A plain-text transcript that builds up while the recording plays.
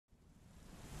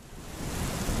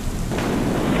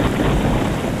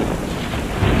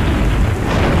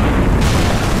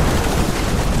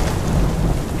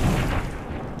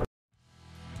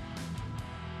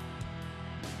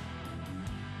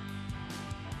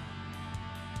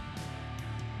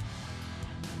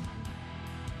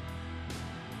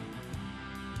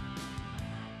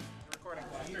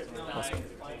Awesome.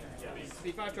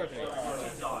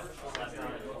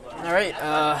 All right.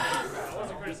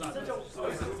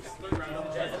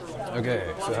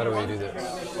 Okay, so how do we do this?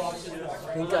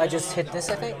 I think I just hit this,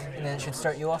 I think, and then it should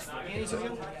start you off.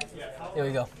 There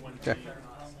we go. Okay.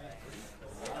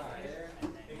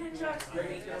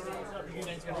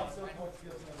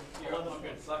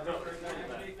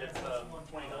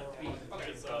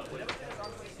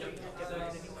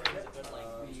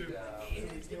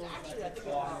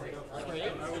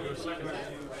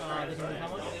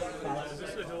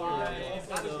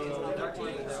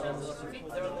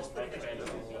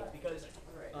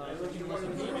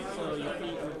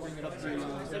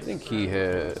 I think he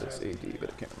has AD, but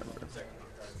I can't remember.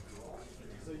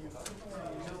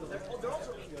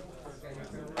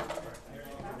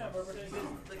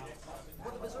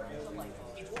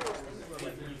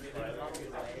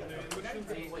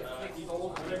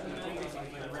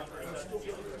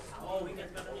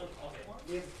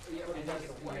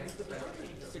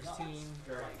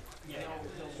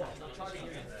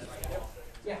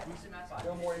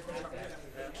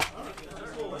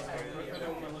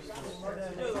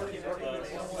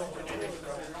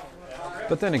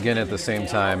 But then again, at the same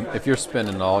time, if you're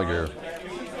spending all your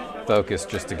focus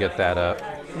just to get that up,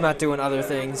 I'm not doing other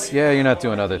things. yeah, you're not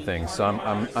doing other things. So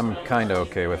I'm kind of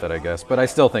okay with it, I guess. But I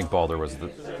still think Baldur was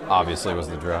obviously was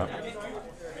the drop.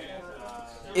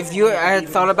 I had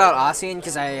thought about Issyen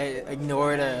because I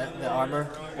ignored the armor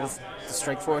with the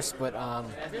strike force, but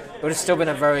it would have still been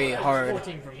a very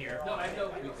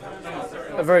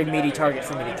meaty target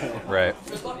for me to kill. Right.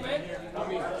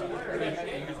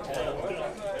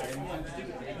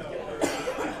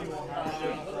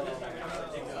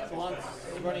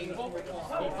 Running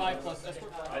E5 plus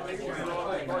Escort. I think we're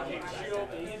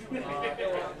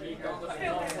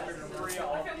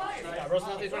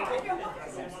Rosalotti's running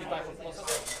E5 plus.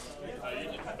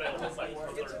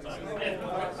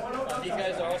 These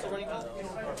guys are also running.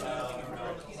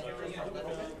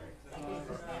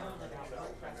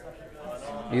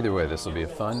 Either way, this will be a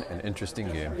fun and interesting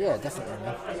game. Yeah, definitely.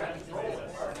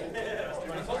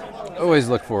 Always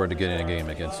look forward to getting a game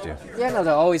against you. Yeah, no,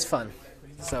 they're always fun.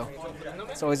 So,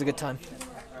 it's always a good time.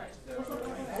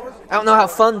 I don't know how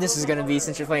fun this is going to be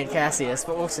since you're playing Cassius,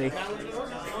 but we'll see.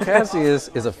 Cassius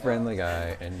is a friendly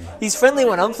guy, and he's friendly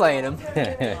when I'm playing him.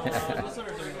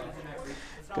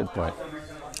 Good point.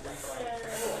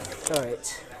 All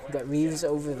right, we got Reeves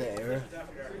over there.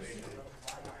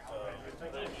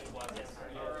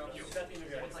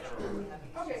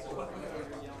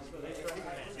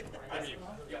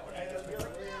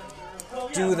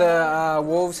 Do the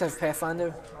wolves have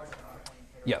Pathfinder?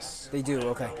 Yes. They do,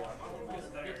 okay.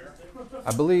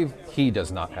 I believe he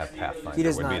does not have Pathfinder. He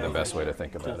does would not, be the okay. best way to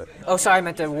think about it. Oh, sorry, I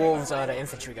meant the wolves are the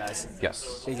infantry guys.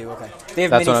 Yes. They do, okay. They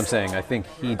have That's what I'm saying. I think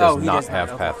he does not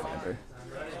have okay. Pathfinder.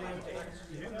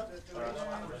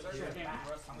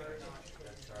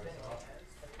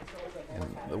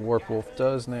 And the Warpwolf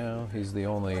does now. He's the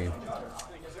only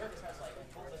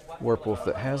Warpwolf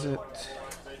that has it.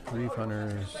 Reeve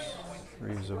Hunters,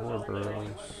 Reeves of Orboros.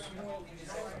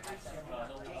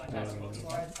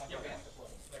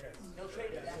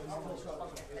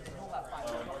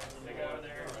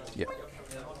 Yeah.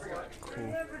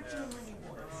 Cool.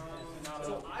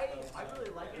 So I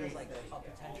really like it as like a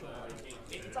potential.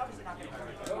 It's obviously not going to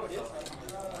hurt.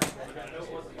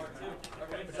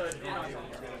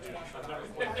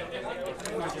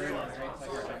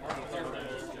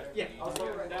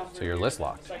 So you're list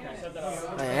locked.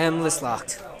 I am list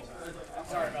locked.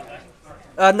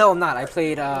 No, I'm not. I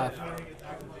played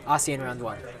Issyen round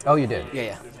 1. Oh, you did?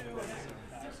 Yeah.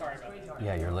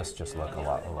 Yeah, your lists just look a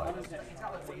lot alike.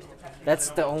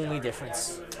 That's the only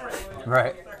difference.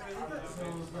 Right.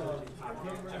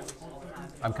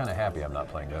 I'm kind of happy I'm not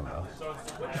playing them, though.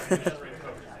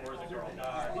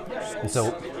 And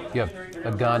so you have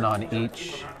a gun on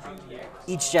each?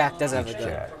 Each jack does have a gun.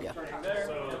 Jack. Yeah.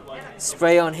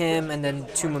 Spray on him, and then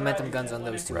 2 momentum guns on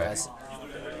those 2 Right. guys.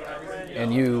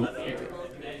 And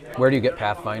where do you get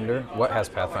Pathfinder? What has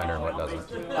Pathfinder and what doesn't?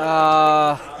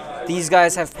 These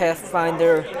guys have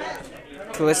Pathfinder.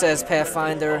 Kaelyssa has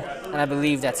Pathfinder, and I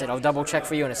believe that's it. I'll double check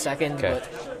for you in a second. Okay.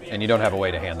 And you don't have a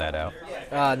way to hand that out?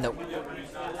 No.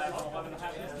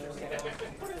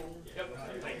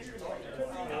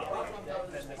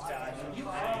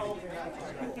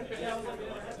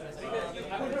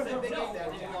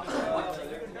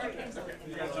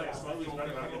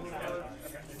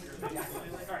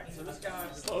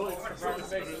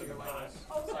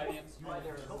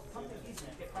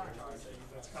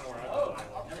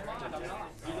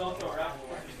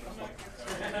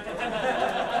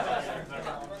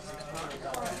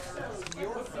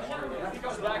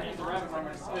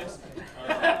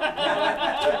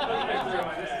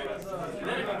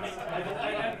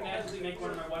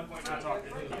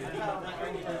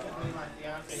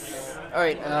 All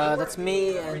right, that's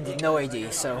me and no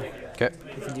AD, so Okay.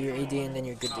 you can do your AD and then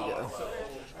you're good to go.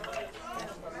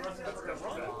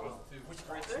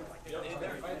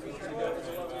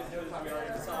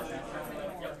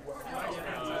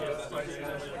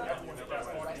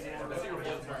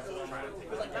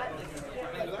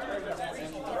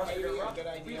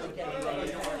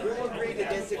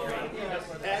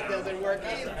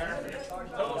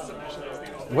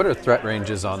 What are threat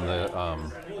ranges on the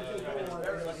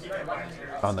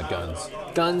guns?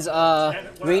 Guns,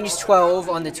 range 12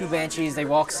 on the two Banshees. They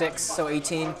walk 6, so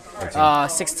 18.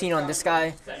 16 on this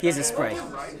guy. He has a spray.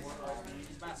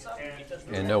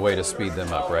 And no way to speed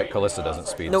them up, right? Kaelyssa doesn't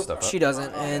speed Nope, stuff up. she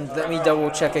doesn't. And let me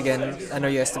double check again. I know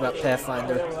you asked about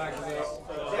Pathfinder.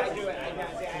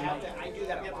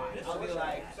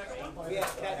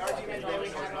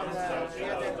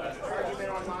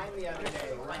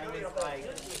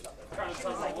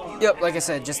 Yep, like I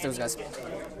said, just those guys.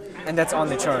 And that's on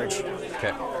the charge.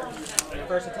 Okay.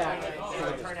 First attack,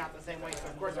 it'll turn out the same way. So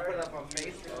of course I put it up on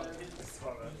face.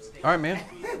 All right, man.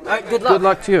 All right, good luck. Good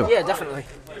luck to you. Yeah, definitely.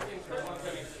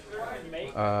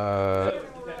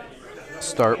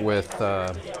 Start with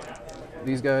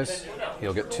these guys.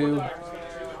 He'll get 2.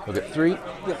 He'll get 3.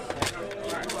 Yep.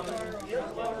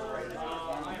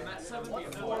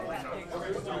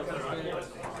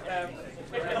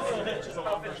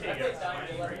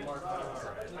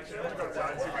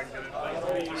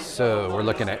 So we're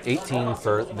looking at 18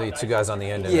 for the 2 guys on the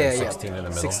end and then 16 in the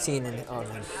middle. 16 in the end.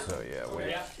 So yeah,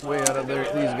 way out of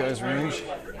these guys' range.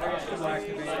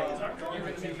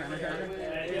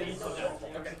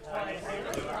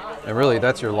 And really,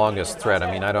 that's your longest threat.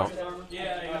 I mean,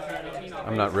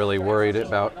 I'm not really worried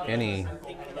about anything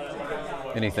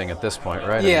at this point,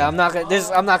 right? Yeah, I mean,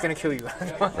 I'm not gonna kill you.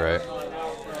 right.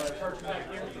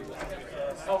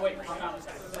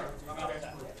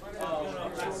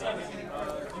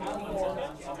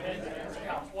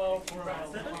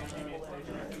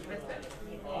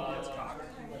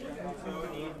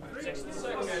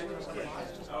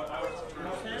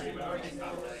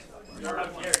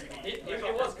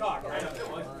 It was cocked.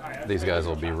 These guys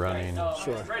will be running.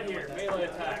 Sure. Right here, melee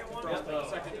attack.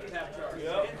 Second tap charge.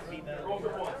 Roll for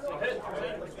 1. So hit.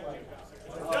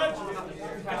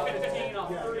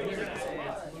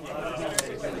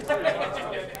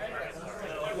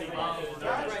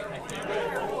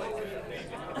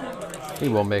 He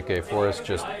will make a forest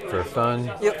just for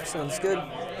fun. Yep, sounds good.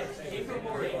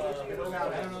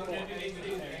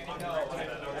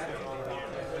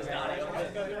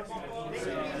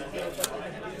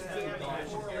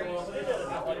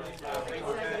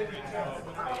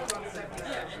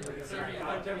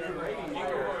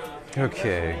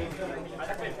 Okay.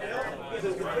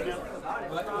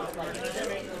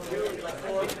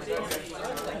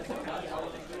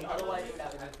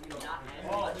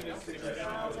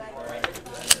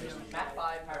 Map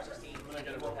 5, power 16.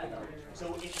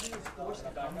 So if he is forced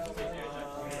to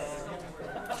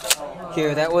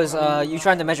Here, that was, you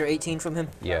trying to measure 18 from him?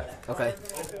 Yeah. Okay.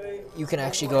 You can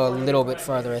actually go a little bit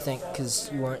farther, I think, because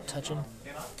you weren't touching.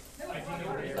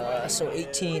 So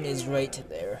 18 is right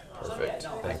there. Perfect.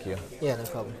 Thank you. Yeah, no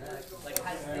problem.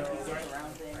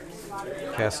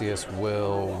 Cassius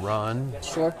will run.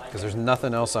 Sure. Because there's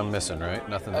nothing else I'm missing, right?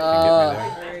 Nothing that can get me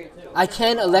there. I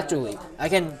can Electroleap.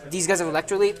 These guys have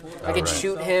Electroleap. I can right.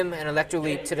 shoot him and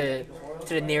Electroleap to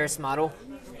the nearest model.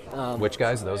 Which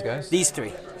guys? Those guys? These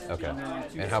 3. Okay.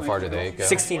 And how far do they go?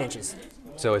 16 inches.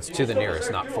 So it's to the nearest,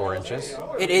 not 4 inches?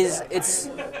 It is. It's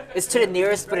to the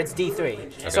nearest, but it's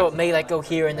D3. So it may like go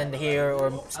here and then to here,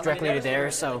 or directly to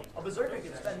there. So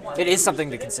it is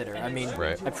something to consider. I mean,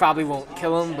 Right. I probably won't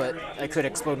kill him, but I could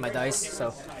explode my dice.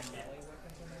 So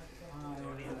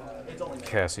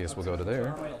Cassius will go to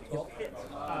there.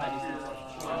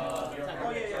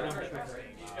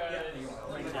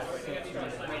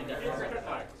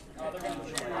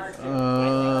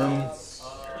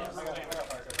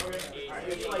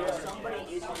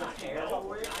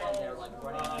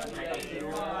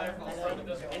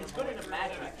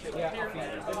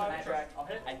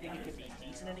 I think it could be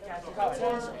decent in a casual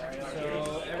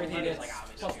So everything is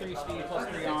 +3 speed,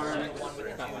 +3 arm.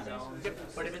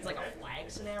 But if it's like a flag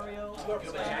scenario, you have a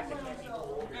jack that can't be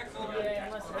pulled.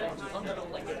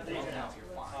 Like if you're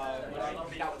fine.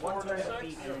 You got 1 turn of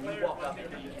feet and then you walk up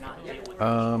and you cannot deal with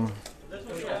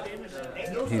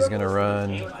He's going to run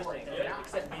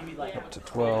up to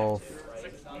 12.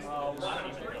 Up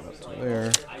to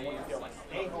there.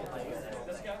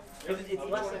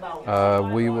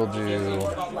 We will do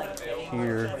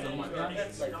here.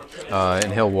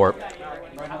 And he'll warp.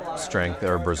 strength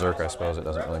or berserk, I suppose. It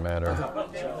doesn't really matter.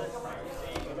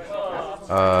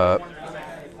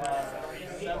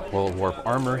 We'll warp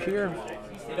armor here.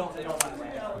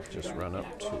 Just run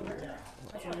up to.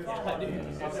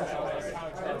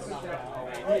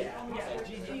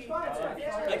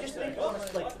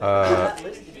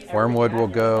 Wurmwood will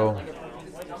go.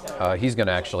 He's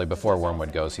gonna actually, before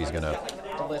Wurmwood goes, he's gonna.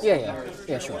 Yeah,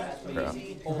 sure. Yeah.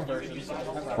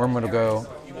 Wurmwood will go.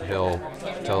 He'll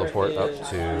teleport up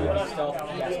to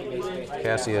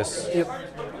Cassius. Yep.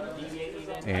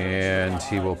 And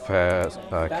he will cast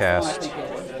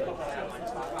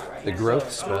the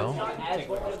growth spell.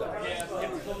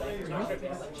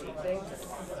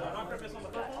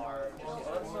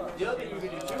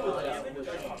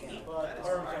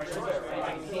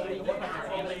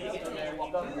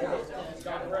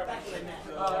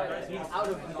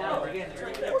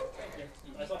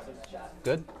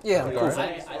 Good? Yeah, Okay. cool. I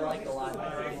like a lot.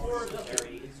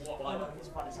 It's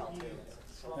fun as hell.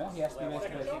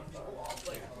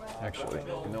 Actually,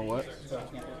 you know what?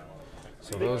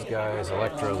 So those guys,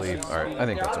 Electro leave. All right, I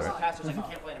think that's all right.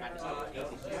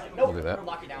 We'll do that.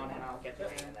 Lock it down and I'll get there.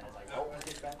 And then it's like, oh,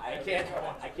 I can't.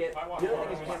 The other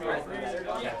thing is you can't really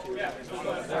do that.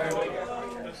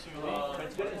 But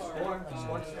it's good in Storm.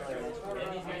 Storm's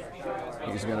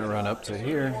familiar. He's gonna run up to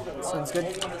here. Sounds good.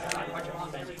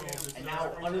 And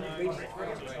now under the bridge,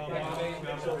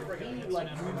 so he like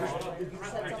you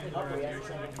set something up where he has to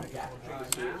send it to Jack.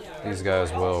 These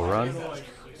guys will run.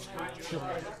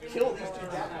 Kill these two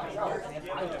Jack themselves and then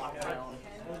I walk around.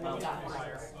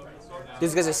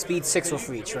 These guys are speed 6 with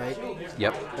reach, right?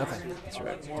 Yep. Okay. That's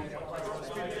right. He'll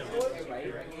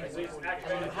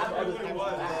do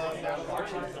his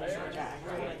special activist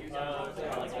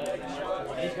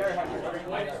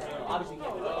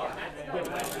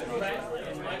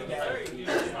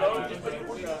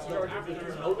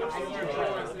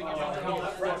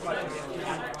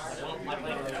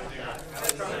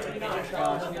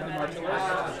shot.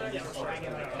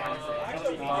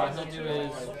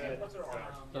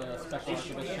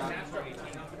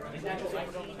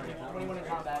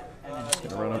 Just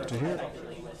gonna run up to here.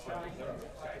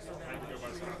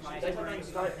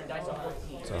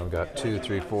 So I've got 2,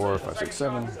 3, 4, 5, 6,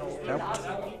 7. Out.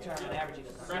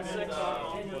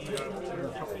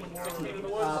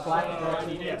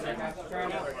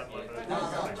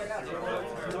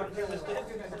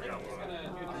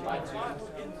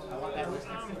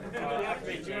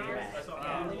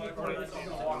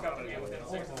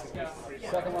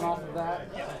 Second one off of that.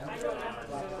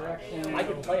 Black direction. I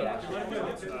can play it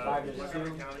actually. 5 to 2.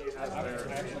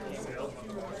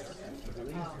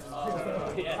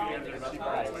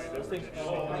 Those things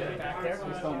back there.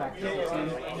 He's going back to 16.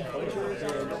 And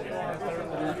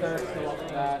the third still off of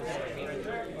that.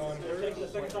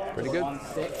 Pretty good. On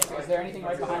 6. Is there anything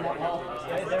right behind that wall?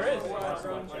 There is.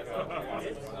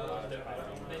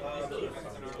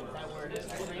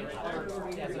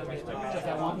 Just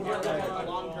that one?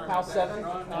 House 7.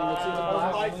 Let's see the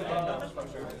blast.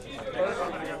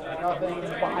 Nothing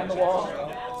behind the wall.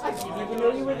 I didn't even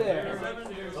know you were there.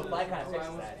 So Black kind of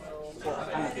fixes that.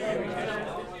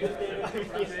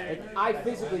 I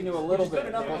physically knew a little bit.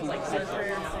 It wasn't Like Sentry.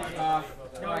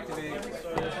 no activate.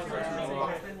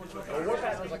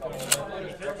 Warpath is like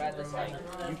Warpath is like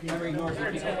You can ignore the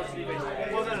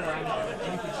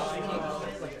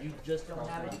like you just don't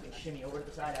have it. You can shimmy over to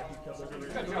the side after you kill those.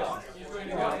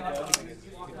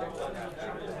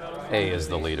 A is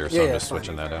the leader, so I'm just fine.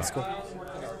 switching that out. Cool.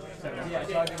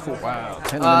 Cool.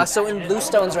 Wow. So in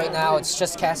Bluestones right now, it's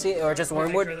just Cassie or just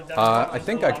Wurmwood? I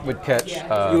think I would catch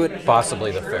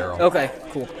possibly the Feral. Okay,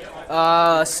 cool.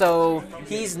 So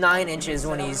he's 9 inches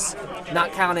when he's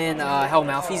not counting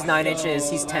Hellmouth. He's 9 inches.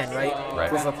 He's 10, right?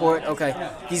 Right. With report. Okay.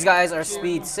 These guys are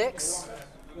speed 6.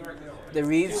 The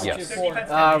Reeves. Yes.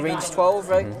 Range 12,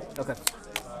 right? Okay.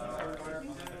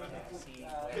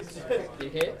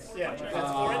 It hits. Yeah,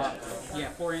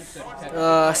 4 inches.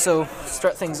 So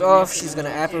start things off. She's gonna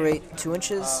apparate 2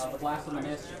 inches. Blast on the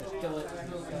miss. Just kill it.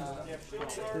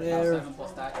 There. 7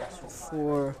 plus that extra.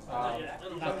 4.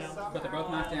 But they're both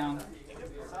knocked down.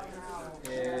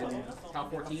 And Cal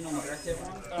 14 on the directive.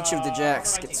 Each of the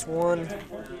jacks gets 1.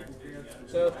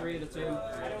 So 3 to 2.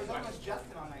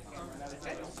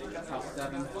 Cal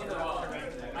 7.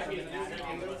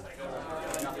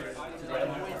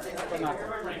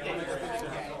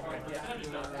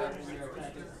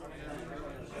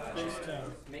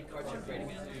 Make cards upgrade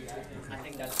again. I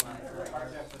think that's fine.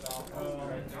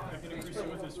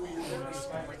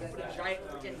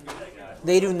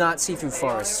 They do not see through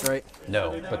forests, right?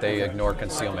 No, but they ignore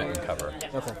concealment and cover.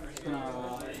 Okay.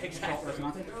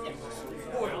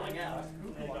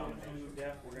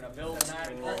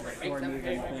 move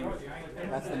anything.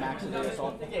 That's the max of the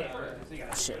assault.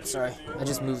 Shit, sorry. I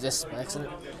just moved this by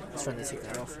accident. I was trying to take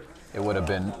that off. It would have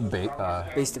been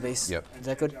Base to base. Yep. Is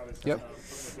that good? Yep.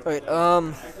 Alright,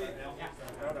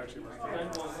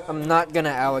 I'm not gonna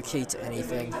allocate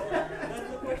anything.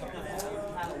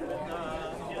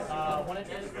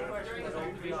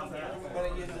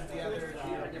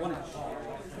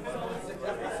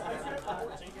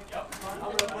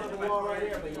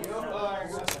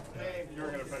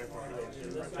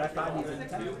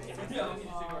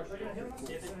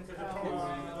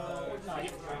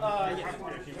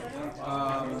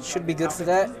 Should be good for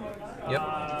that. Yep.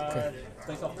 Okay.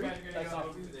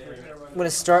 I'm gonna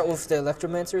start with the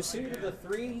Electromancers.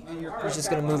 He's just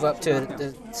gonna move up to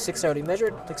the 6 I already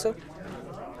measured. Think so?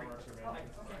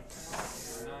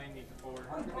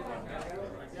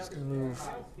 Just gonna move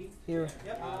here.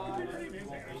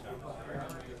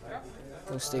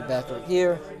 We'll stay back right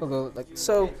here. We'll go like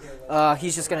so.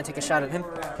 He's just gonna take a shot at him.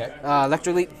 Okay.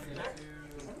 Electro Leap.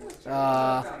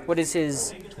 What is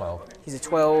his? 12. He's a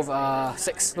 12.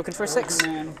 6. Looking for a 6.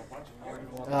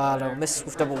 No, miss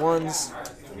with double ones.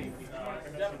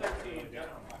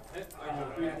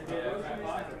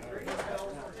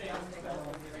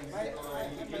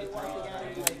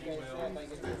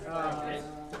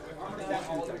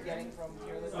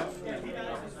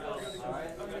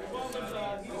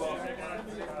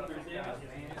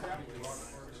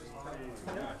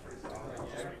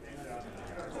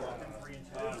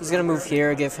 He's gonna move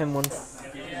here, give him one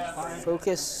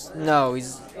focus. No,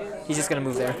 he's just gonna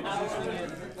move there.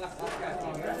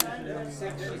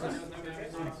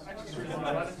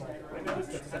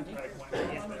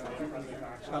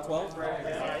 About 12?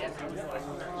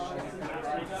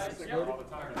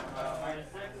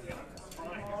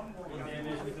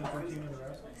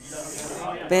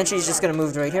 Banshee's just gonna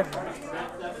move right here.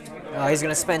 He's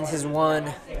gonna spend his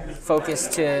one focus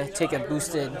to take a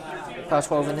boosted power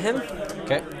 12 into him.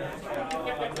 Okay.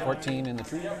 14 in the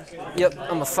trees. Yep,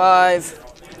 I'm a 5.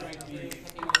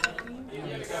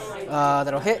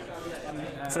 That'll hit.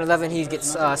 For an 11, he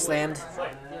gets slammed.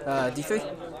 D3.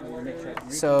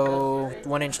 So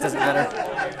 1 inch doesn't matter.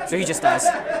 So he just dies.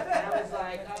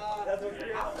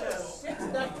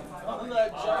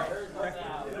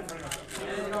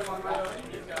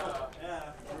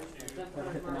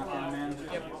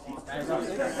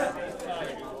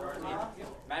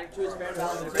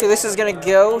 Kaylissa's gonna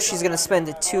go. She's gonna spend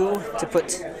a 2 to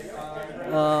put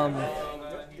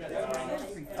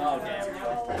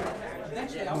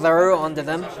blur onto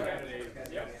them.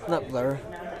 Not blur.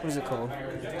 What is it called?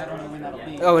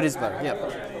 Oh, it is blur. Yep.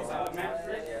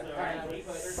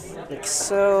 Like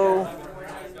so.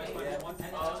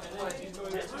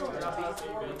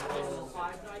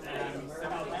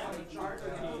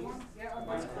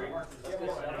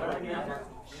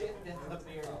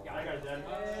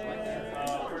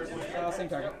 Same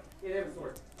target.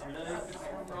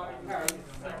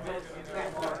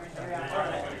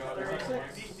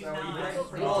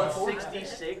 Oh,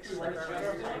 66.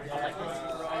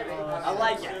 I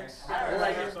like it.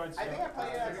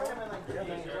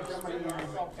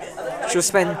 She'll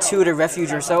spend 2 to refuge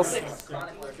herself.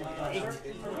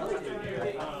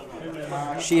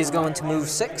 She is going to move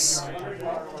 6.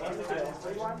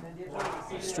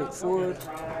 Straight forward.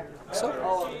 So.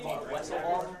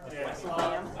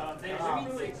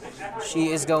 She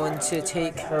is going to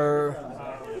take her.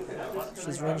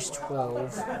 She's range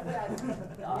 12.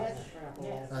 Oh,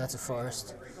 that's a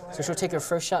forest. So she'll take her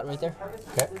first shot right there.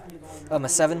 Okay. A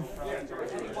 7.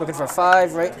 Looking for a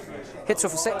 5, right? Hits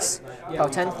with a 6. Power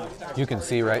 10. You can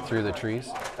see right through the trees?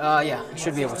 Yeah,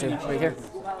 should be able to. Right here.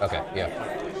 Okay, yeah.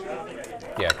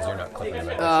 Yeah, because you're not clipping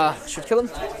him. Should kill him.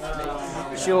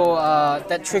 She'll,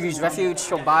 that triggers refuge.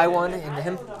 She'll buy 1 into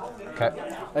him. Okay.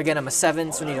 Again, I'm a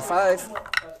 7, so we need a 5.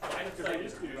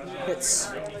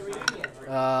 Hits.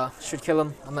 Should kill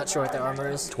him. I'm not sure what the armor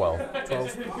is. 12.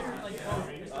 12.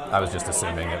 I was just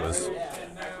assuming it was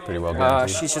pretty well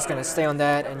guaranteed. She's just going to stay on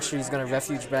that, and she's going to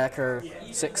refuge back her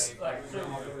 6.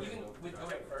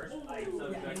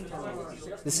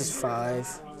 This is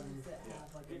 5.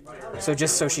 So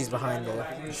just so she's behind the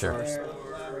Sure. forest.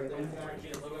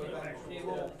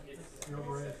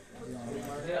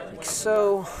 Like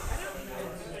so.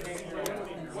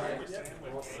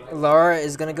 Elara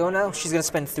is going to go now. She's going to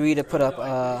spend 3 to put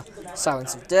up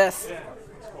Silence of Death.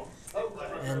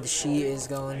 And she is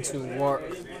going to warp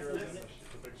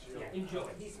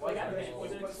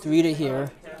 3 to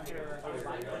here.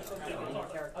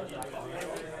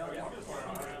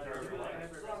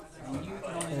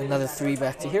 And another 3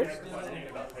 back to here.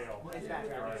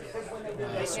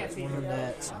 So it's one on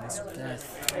that, so that's death.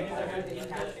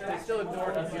 They still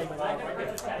ignore him.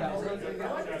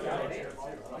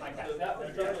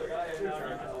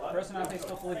 Personality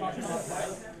still fully functional.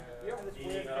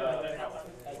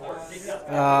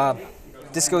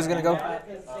 Disco's gonna go.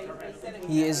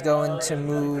 He is going to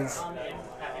move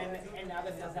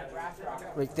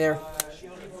right there.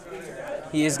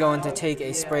 He is going to take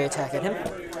a spray attack at him.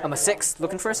 I'm a 6,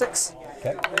 looking for a 6.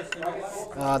 Okay.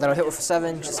 That'll hit with a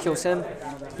 7, just kills him.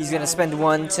 He's going to spend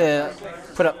 1 to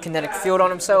put up kinetic field on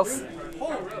himself.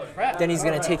 Then he's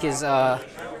going to take his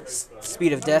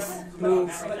speed of death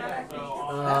move.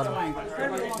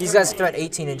 These guys threat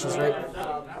 18 inches, right?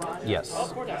 Yes.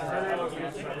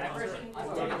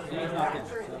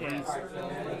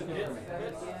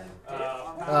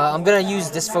 I'm going to use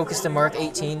this focus to mark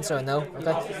 18, so no.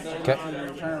 Okay. Okay.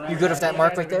 You good with that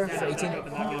mark right there for 18?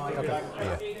 Okay.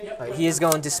 Yeah. All right, he is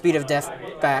going to speed of death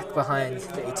back behind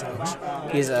the 18 inch.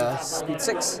 He is a speed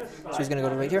 6, so he's going to go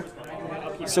to right here.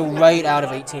 So right out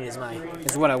of 18 is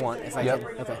what I want if I can.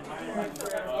 Okay.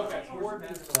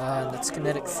 That's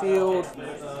kinetic field.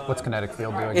 What's kinetic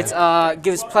field do again? It's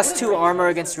gives +2 armor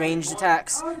against ranged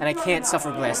attacks, and I can't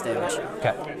suffer blast damage.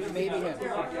 Okay.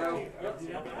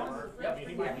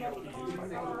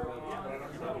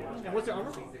 And what's the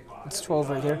armor? It's 12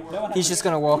 right here. He's just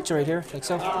gonna walk to right here, like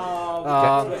so.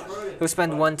 He'll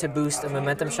spend 1 to boost a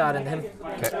momentum shot into him.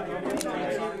 Okay.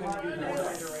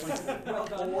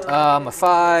 A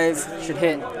 5 should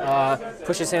hit.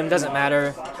 Pushes him. Doesn't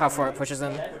matter how far it pushes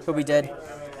him. He'll be dead.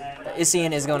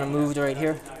 Issyen is gonna move to right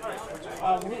here,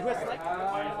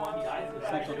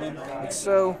 like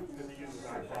so.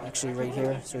 Actually, right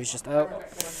here. So he's just out.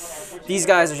 These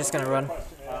guys are just gonna run.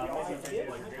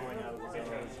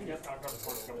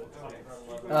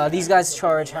 These guys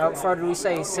charge. How far did we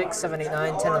say? 6, 7, 8,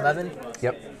 9, 10, 11?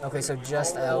 Yep. Okay, so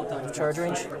just out of charge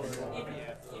range.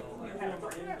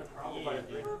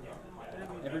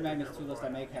 Every Magnus 2 list I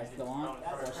make has Gallant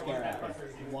or Scyrah.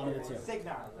 One of the two.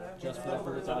 Just for the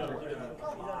first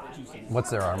option. What's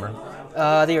their armor?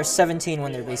 They are 17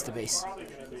 when they're base to base.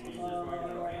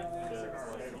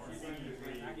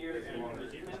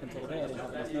 Until today, I didn't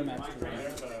have no max to run.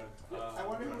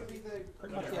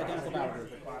 Pretty much the identical battle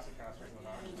group.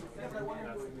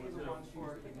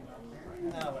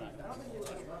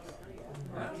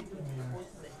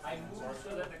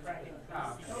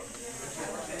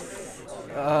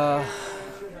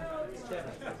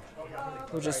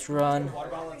 We'll just run,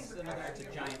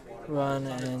 and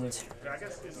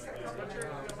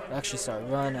actually, sorry,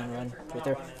 run and run right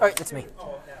there. All right, that's me.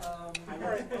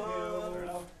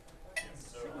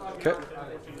 Okay.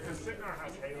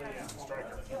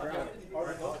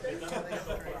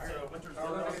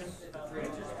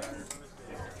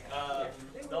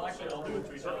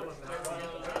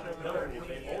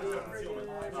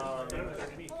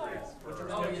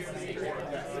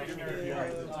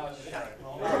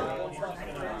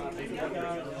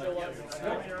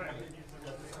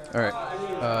 All right,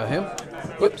 him.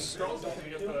 Whoops.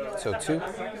 So 2,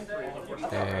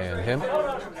 and him.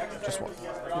 Just 1.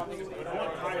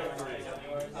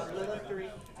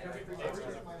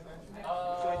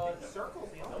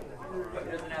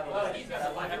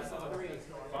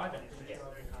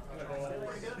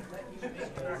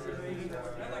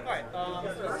 Alright, so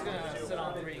it's gonna sit on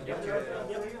 3 and get to it.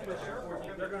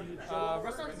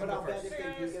 Ruston's gonna go first.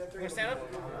 We're gonna stand up.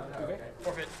 Okay.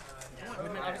 Forfeit.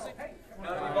 Movement, obviously. We're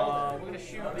gonna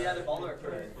shoot the other baller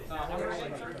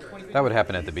first. That would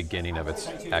happen at the beginning of its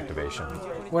activation.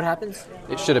 What happens?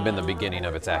 It should have been the beginning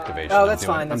of its activation. Oh, that's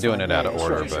fine. I'm doing it out of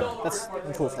order, Sure. but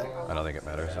I'm cool with that. I don't think it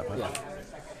matters that much. Yeah.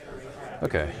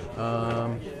 Okay.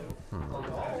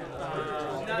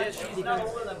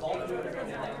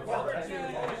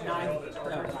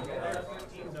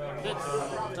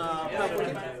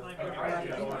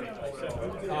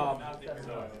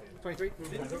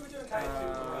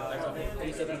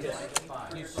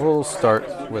 We'll start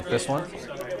with this one.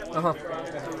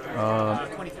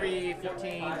 23,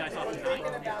 14, dice off to 9.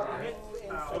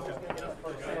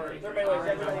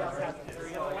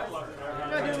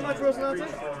 Not doing much, Rosalante.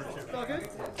 It's all good.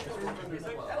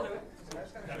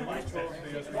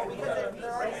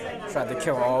 Tried to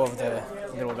kill all of the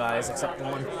little guys except the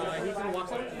one. He's gonna walk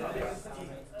some.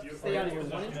 Stay out of your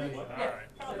 1 inch reach.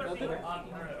 I'll do it.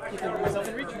 Keep myself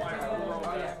in reach. It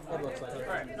looks like it.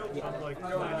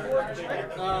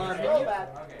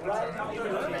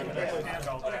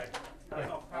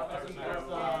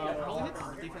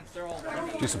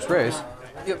 Do some sprays.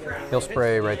 Yep. He'll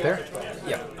spray right there.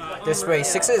 Yep. This spray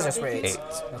 6s or spray 8s?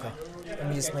 8s. Okay. And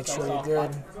me just make sure you're good.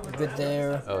 You're good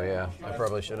there. Oh yeah, I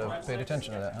probably should have paid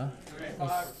attention to that, huh?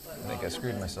 I think I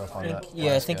screwed myself on that.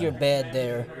 Yeah, I think guy. you're bad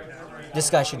there. This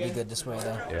guy should be good this way,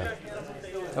 though. Yeah,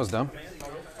 that was dumb.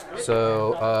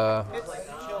 So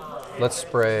let's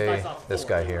spray this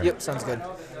guy here. Yep, sounds good.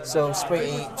 So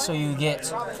spray 8. So you get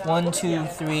 1, 2,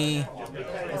 3. I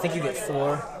think you get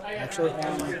 4, actually.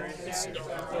 Let's see.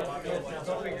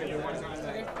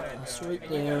 It's right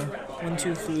there. 1,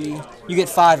 2, 3. You get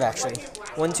 5, actually.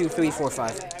 1, 2, 3, 4,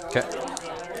 5. Okay.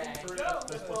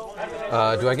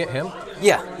 Do I get him?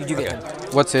 Yeah, you do get him.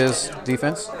 What's his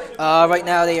defense? Right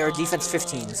now they are defense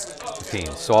 15s.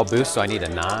 15. So I'll boost. So I need a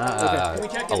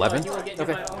 11.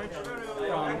 Okay.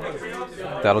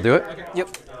 That'll do it. Yep.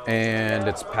 And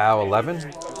it's POW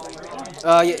 11.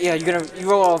 Yeah. You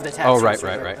roll all of the attacks. Oh, right.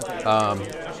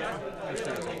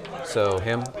 So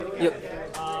him. Yep.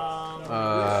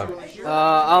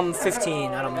 I'm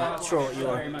 15, and I'm not sure what you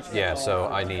are. Yeah. So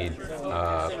I need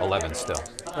 11 still.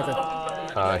 Okay.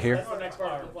 Here.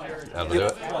 That'll do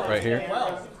it. Right here.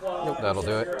 Nope. That'll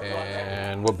do it.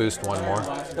 And we'll boost one more.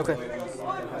 Okay.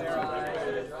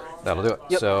 That'll do it.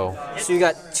 Yep. So you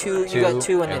got 2. You got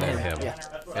 2, and then him. Yeah.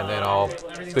 And then I'll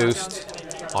boost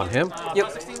on him.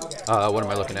 Yep. What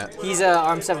am I looking at? He's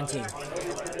arm 17.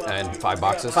 And 5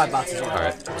 boxes? 5 boxes, yeah. All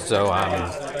right. So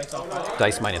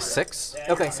dice minus 6.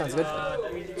 Okay, sounds good.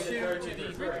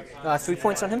 3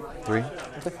 points on him. 3.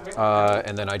 Okay.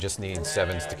 And then I just need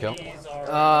 7s to kill.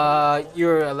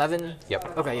 You're 11?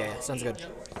 Yep. Okay, yeah, sounds good.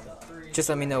 Just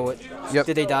let me know what. Yep.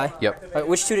 Did they die? Yep. All right,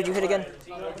 which 2 did you hit again?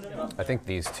 I think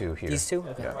these 2 here. These 2?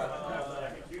 Okay. Yeah.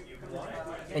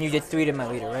 And you did 3 to my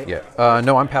leader, right? Yeah.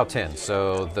 No, I'm POW 10,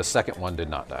 so the second one did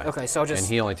not die. Okay, so I'll just.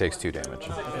 And he only takes 2 damage.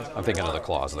 Okay. I'm thinking of the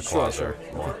claws. The claws Sure.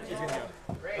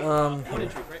 are more.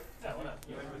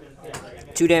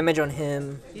 2 damage on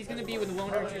him. He's going to be with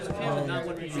 100 juice of him and not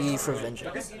 100 juice. V for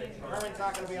vengeance.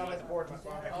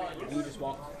 You just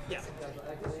walk. Yeah.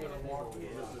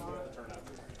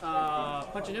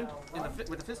 Punching him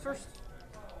with the fist first.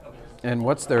 And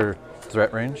what's their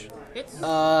threat range?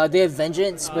 They have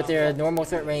vengeance, but their normal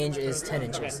threat range is 10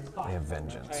 inches. They have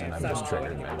vengeance, and I've just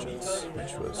triggered vengeance,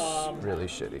 which was really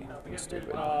shitty and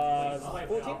stupid.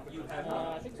 14?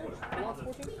 I think so.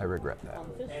 14? I regret that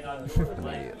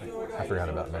immediately. I forgot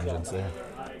about vengeance there.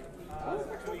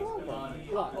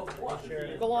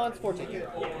 Golan's 14.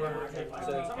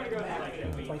 So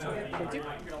 22.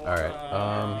 All right.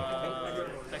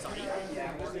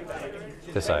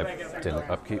 This I didn't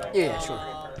upkeep. Yeah, sure.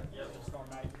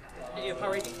 Yeah,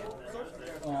 power 18. Still.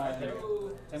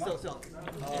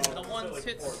 The ones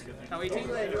hits power 18.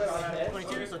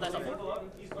 22, so that's a 4.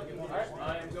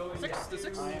 6 to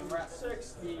 6. 5 1.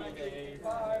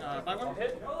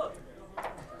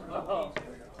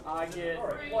 I get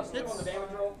hits.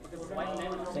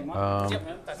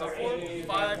 Yep, that's a 4.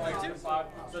 5 to 2. 5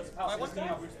 1.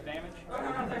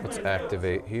 Let's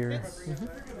activate here.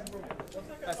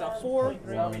 That's a 4.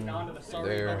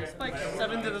 There. Spike.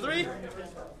 7 to the 3.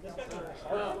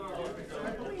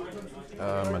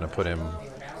 I'm gonna put him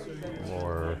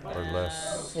more or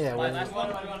less. Yeah, My last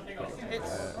one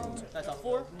hits. That's a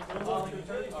 4.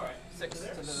 6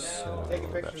 to the So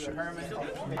that should.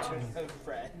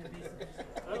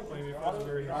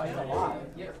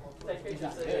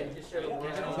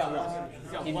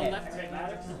 One left.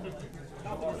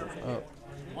 Oh.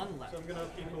 One left.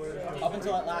 Up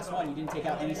until that last one, you didn't take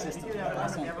out any systems. That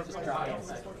last one just dropped in.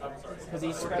 Because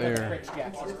he's spread There. out Rich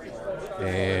Jackson.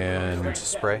 And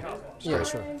spray. Yeah,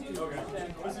 sure.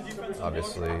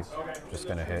 Obviously, just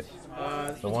gonna hit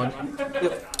the one.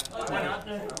 Yep.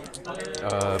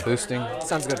 Boosting.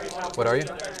 Sounds good. What are you?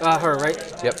 Her, right?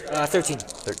 Yep. 13.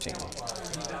 13.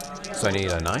 So I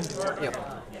need a 9. Yep.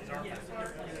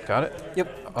 Got it. Yep.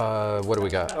 What do we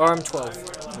got? Arm 12.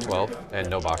 12 and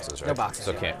no boxes, right? No boxes.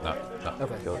 So can't not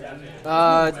Okay. kill it.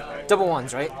 Double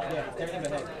ones, right? Yeah, that's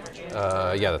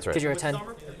right. Because you're a 10.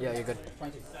 Yeah, you're good.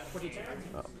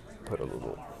 Put a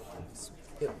little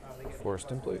force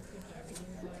template,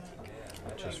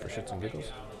 just for shits and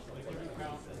giggles.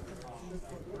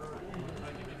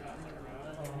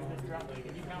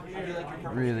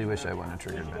 Really wish I wouldn't have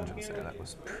triggered vengeance there. That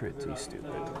was pretty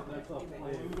stupid.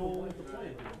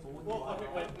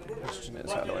 Question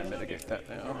is, how do I mitigate that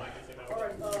now?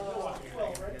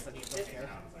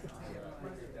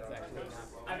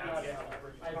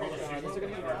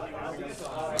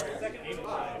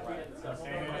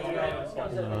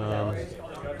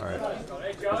 All right.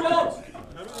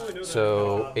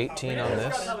 So 18 on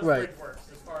this. Right.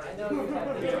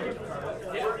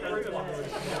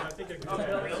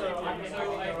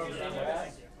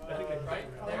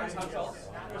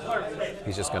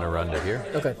 He's just going to run to here.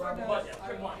 Okay.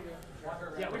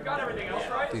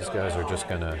 These guys are just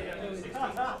going to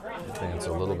advance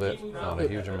a little bit, not a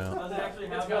huge amount. They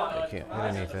can't hit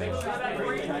anything.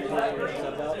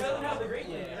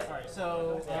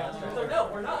 So,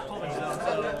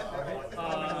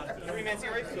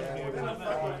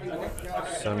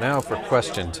 So now for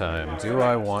question time. Do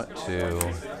I want to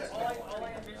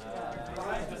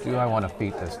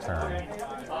feat this turn?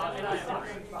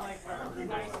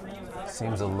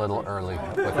 Seems a little early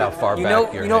with how far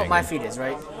back you're You know what my hanging. feat is,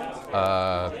 right?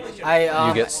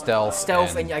 You get stealth.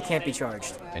 Stealth, and I can't be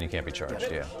charged. And you can't be charged,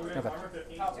 yeah. Okay.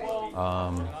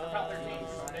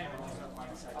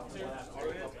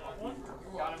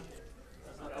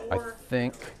 I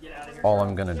think all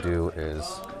I'm going to do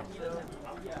is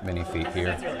mini feet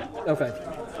here. Okay.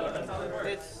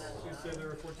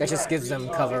 That just gives them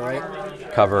cover, right?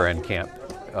 Cover and can't,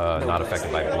 not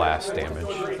affected by blast damage.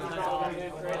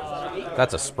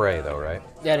 That's a spray though, right?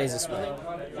 That is a spray.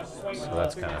 So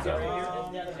that's kind of dumb.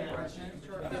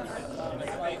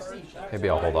 Maybe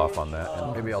I'll hold off on that,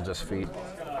 and maybe I'll just feed.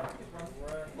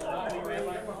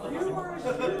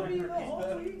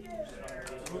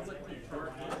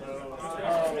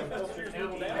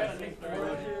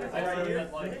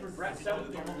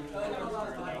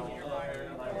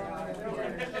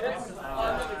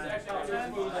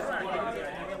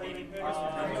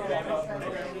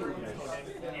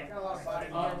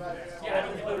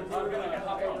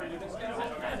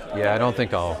 Yeah, I don't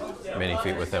think I'll mini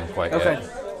feet with him quite Okay. yet.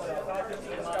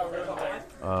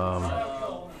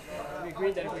 we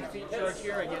agreed that if we feet charge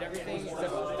here, I get everything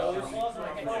except those.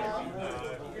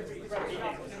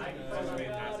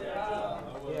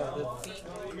 Yeah, the feet.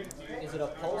 Is it a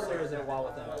pulse or is it a while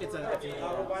with them? It's a So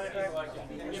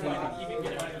you can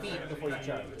get feet before you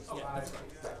charge.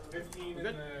 You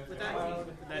good with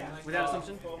that? With that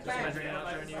assumption? Just measuring it out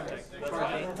there and you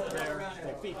charge 8 there,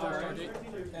 feet charge 8.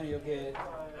 And you'll get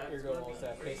your goals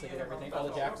that basically get everything. All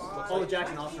the jacks. All the Jack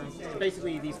and Ostrums.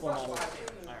 Basically these 4 models.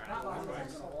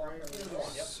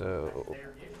 So,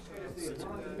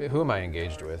 who am I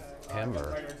engaged with? Him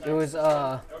or? It was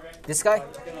this guy.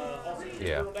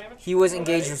 Yeah. He was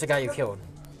engaged with the guy you killed.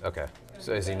 Okay.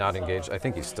 So is he not engaged? I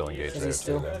think he's still engaged Is there he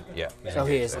still? too. Then. Yeah. he's So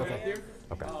he engaged is. there. Okay.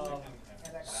 Okay.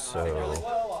 So.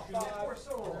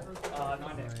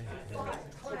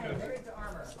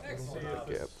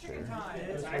 Gap there.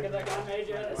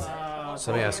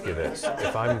 So let me ask you this: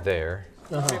 if I'm there,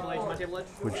 Table edge, my table edge.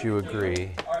 would you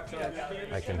agree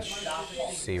I can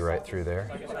see right through there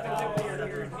and get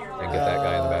that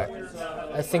guy in the back?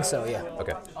 I think so. Yeah.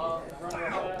 Okay.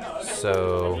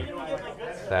 So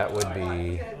that would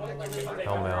be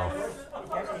Hellmouth.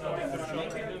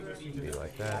 Be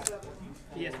like that.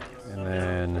 Yes. And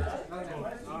then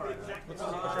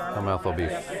Hellmouth will be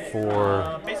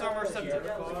 4. Base armor 17.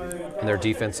 And their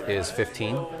defense is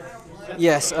 15.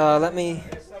 Yes. Let me.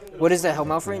 What is that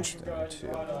Hellmouth range? 2.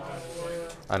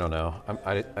 I don't know.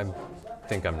 I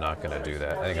think I'm not going to do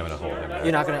that. I think I'm going to hold him back.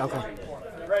 You're not gonna. Okay.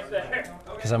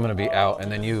 Because I'm going to be out,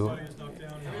 and then your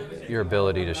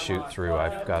ability to shoot through,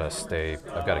 I've got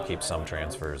to keep some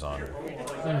transfers on.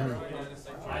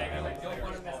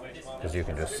 Because you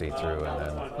can just see through, and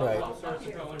then. Right.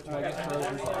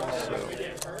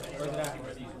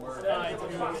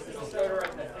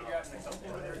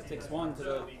 6-1 to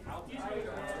the.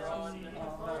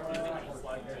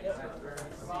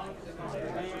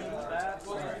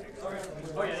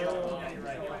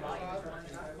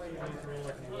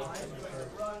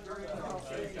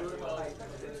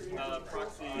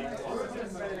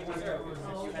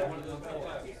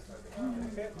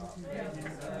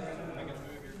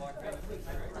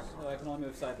 So I can only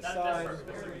move side to side.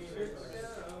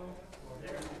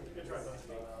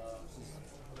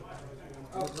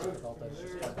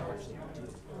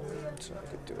 So I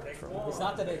could do it from. It's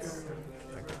not that it's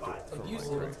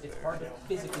abusive, it's hard to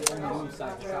physically only move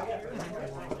side to side.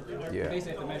 Yeah.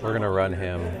 Basically, the measure- We're going to run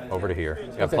him over to here.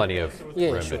 Got plenty of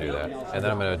Yeah, room sure. to do that. And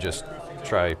then I'm going to just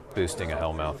try boosting a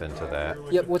Hellmouth into that.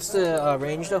 Yep. What's the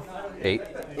range though? 8.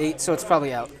 8. So it's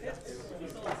probably out.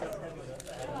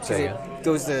 Say It again.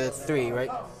 goes to 3, right?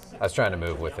 I was trying to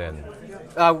move within.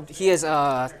 He has.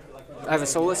 I have a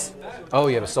Soulless. Oh,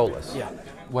 you have a Soulless. Yeah.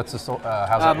 What's the soul?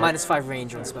 How's that work? -5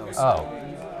 range on spells. Oh.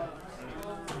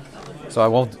 So I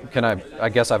won't. Can I? I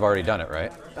guess I've already done it,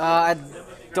 right? I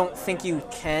don't think you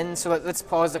can. So let's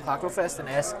pause the clock real fast and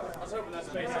ask.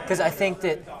 Because I think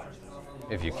that.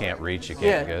 If you can't reach, you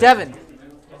Yeah, can't get. Devin.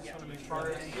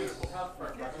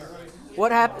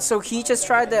 What happened? So he just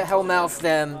tried to Hellmouth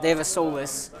them. They have a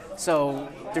Soulless, so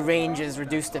the range is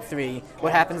reduced to 3.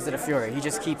 What happens to the Fury? He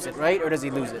just keeps it, right? Or does he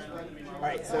lose it?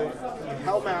 Alright, so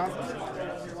Hellmouth.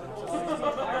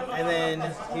 And then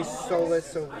he's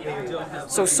soulless,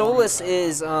 So Soulless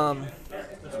is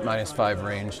 -5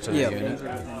 range to the Yeah. unit.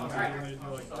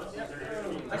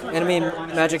 enemy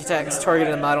magic attacks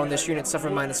targeted a model in this unit suffer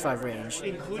 -5 range.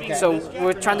 So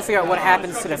we're trying to figure out what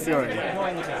happens to the Fury.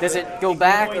 Does it go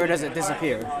back or does it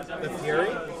disappear? The Fury?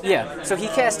 Yeah. So he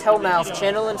cast Hellmouth,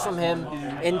 channeling from him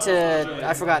into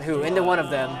I forgot who, into one of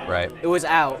them. Right. It was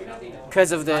out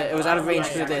because of it was out of range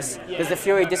because of this. Does the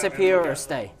Fury disappear or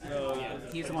stay?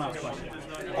 He's the one I was questioning.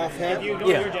 Off him?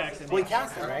 Yeah. Well, he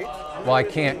cast it, right? Well, I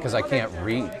can't because I can't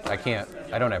read.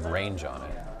 I don't have range on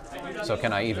it. So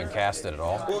can I even cast it at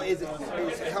all? Well, is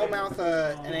Hellmouth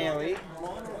an AoE?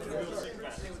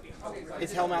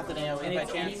 Is Hellmouth an AoE by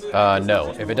chance?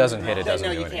 No. If it doesn't hit, it doesn't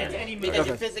No, do you anything. can't. Because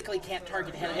you physically can't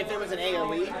target him. If it was an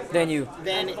AoE, Then you.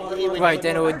 then he would... Right.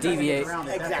 Then it would deviate.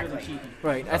 Exactly.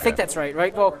 Right. I think that's right.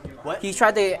 Right. Well, he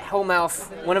tried to Hellmouth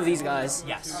one of these guys.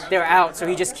 Yes. They're out, so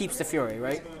he just keeps the Fury,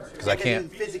 right? Because I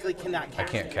can't. He physically cannot I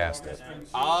cast can't cast it.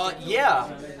 Yeah.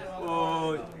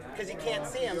 because he can't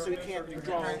see him, so he can't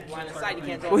draw line of sight. He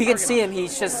can't draw. Well, he can see him.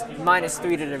 He's just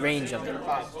 -3 to the range of it.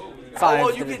 Oh, 5. well,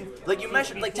 to you the- can, like, you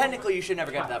measure, like, technically you should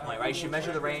never get to that point, right? You should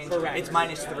measure the range. It's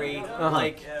 -3.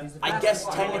 Like, I guess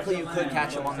technically you could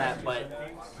catch him on that, but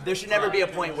there should never be a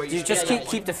point where you You just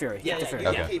keep the Fury. Yeah, Keep the Fury. yeah,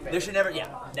 Okay. There should never,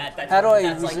 that's How do I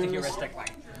that's like the resume this? heuristic line.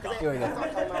 Here we go.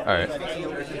 All right.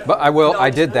 But I will.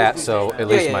 I did that, so at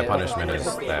least yeah, my yeah. punishment is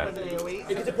that.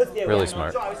 Really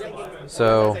smart.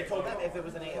 So,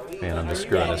 man, I'm just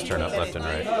screwing this turn up left and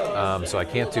right. So I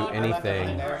can't do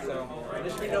anything.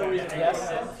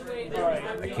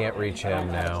 I can't reach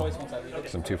him now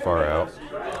because I'm too far out.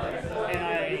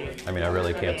 I mean, I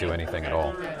really can't do anything at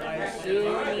all.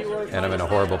 And I'm in a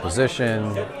horrible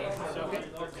position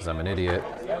because I'm an idiot.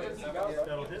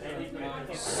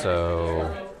 So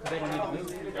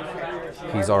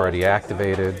he's already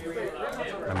activated.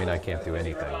 I mean, I can't do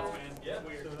anything.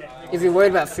 If you're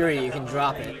worried about Fury, you can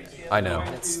drop it. I know.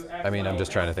 I mean, I'm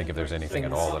just trying to think if there's anything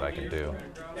at all that I can do.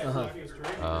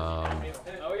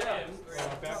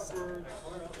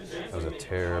 That was a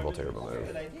terrible, terrible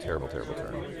move. Terrible, terrible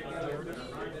turn.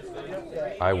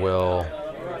 I will.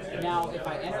 Now, if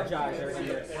I energize her and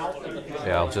you're out of the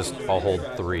position, Yeah, I'll hold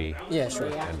 3 Yeah, sure.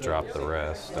 and drop the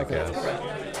rest, I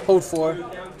guess. Hold 4.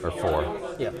 Or 4.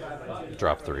 Yeah.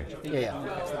 Drop 3. Yeah, yeah.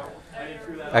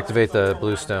 Activate the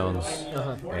blue stones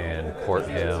and port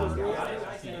him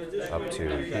up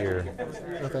to here.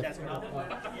 Okay.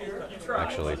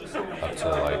 Actually, up to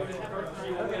like.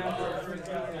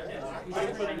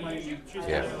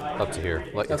 Yeah, up to here.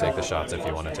 Let you take the shots if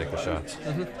you want to take the shots.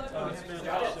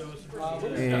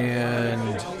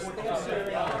 And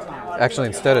actually,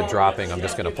 instead of dropping, I'm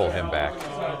just going to pull him back.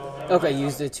 Okay,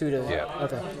 use the 2 to. Yeah.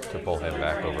 Okay. To pull him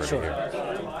back over Sure. to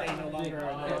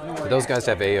here. Do those guys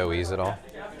have AoEs at all?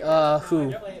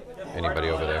 Who? Anybody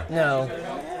over there? No.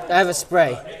 I have a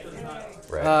spray.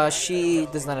 Right. She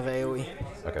does not have AoE.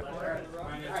 Okay.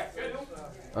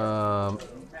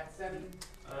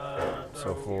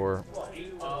 So 4.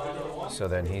 So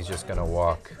then he's just gonna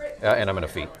walk, and I'm gonna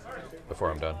feet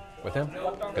before I'm done with him.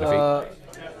 Gonna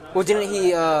feet. Well, didn't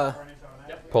he?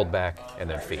 Pulled back and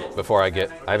then feet before I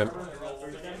haven't.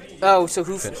 Oh, so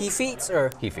he feats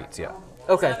or? He feets, yeah.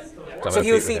 Okay. I'm So gonna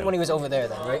he would feet with feat him. when he was over there,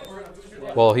 then, right?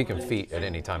 Well, he can feet at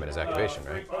any time in his activation,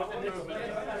 right?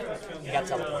 You got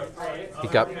teleported. He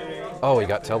got. Oh, he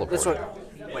got teleported. That's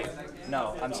what. Wait,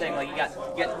 no, I'm saying, like, you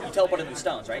teleported the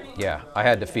stones, right? Yeah, I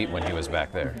had to feet when he was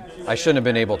back there. I shouldn't have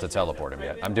been able to teleport him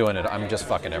yet. I'm doing it. I'm just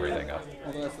fucking everything up.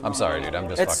 I'm sorry, dude. I'm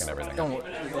just fucking everything Don't up.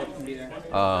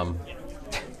 worry.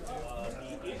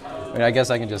 I mean, I guess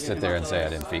I can just sit there and say I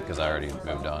didn't feet because I already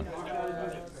moved on.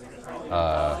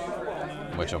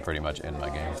 Which will pretty much end my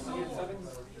game.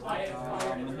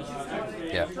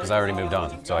 Yeah, because I already moved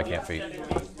on, so I can't feet.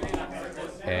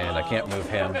 And I can't move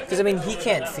him. Because I mean, he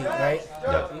can't feat, right?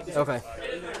 No. Okay.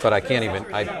 But I can't even.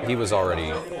 He was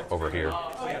already over here.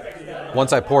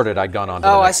 Once I ported, I'd gone on to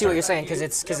the Oh, next I see what turn. you're saying. Because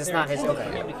it's not his.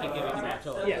 Okay.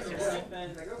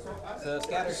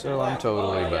 So I'm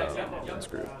totally getting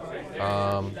screwed.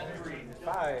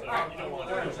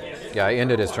 Yeah, I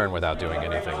ended his turn without doing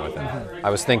anything with him. I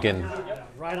was thinking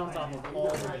Right on top of all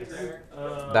of these.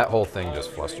 that whole thing just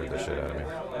flustered the shit out of me.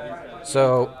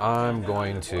 So I'm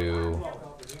going to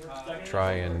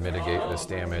try and mitigate this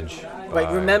damage. Right.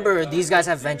 by- Remember, these guys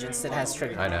have vengeance that has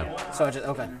trigger. I know, So I just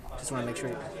want to make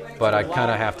sure. but I kind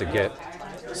of have to get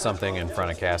something in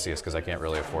front of Cassius because I can't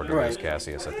really afford to Right. lose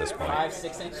Cassius at this point.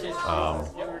 5-6 inches.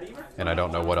 And I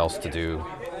don't know what else to do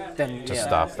Then to yeah.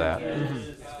 stop that.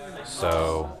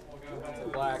 So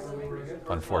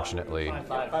unfortunately,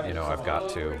 you know, I've got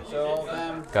to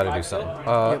So do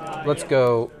something. Let's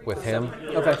go with him,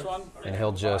 Okay. and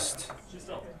he'll just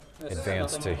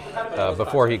advance to.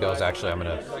 Before he goes, actually, I'm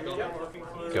gonna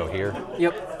go here.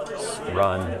 Yep.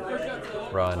 Run.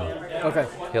 Okay.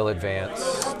 He'll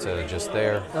advance to just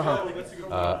there.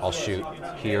 I'll shoot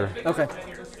here. Okay.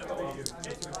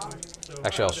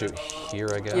 Actually, I'll shoot here,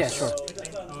 I guess. Yeah, sure.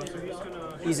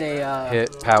 He's a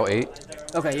Hit POW 8.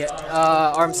 okay.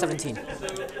 Yeah. Arm 17.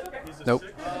 Nope.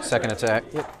 Second attack.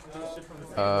 Yep.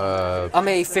 Uh, I'm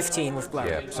a 15 with Blower.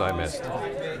 yeah, so I missed.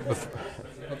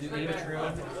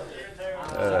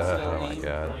 Oh my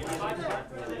god.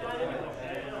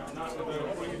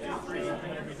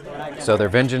 So their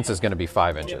vengeance is going to be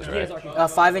 5 inches, right?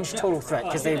 5-inch total threat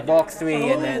because they walk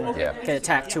 3 and then Yeah. can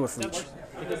attack 2 of each.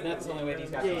 because that's the only way these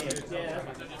guys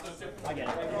I get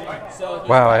it. So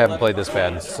Wow, I haven't played this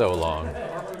bad in so long.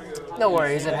 No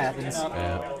worries, it happens.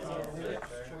 Yeah.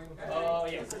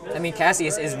 I mean,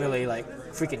 Cassius is really like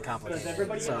freaking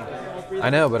complicated. So I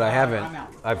know, but I haven't.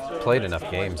 I've played enough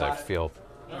games. I've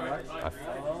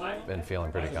been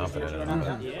feeling pretty confident in them,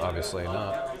 but obviously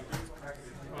not.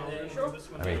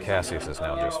 I mean, Cassius is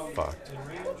now just fucked.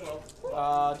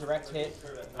 direct hit.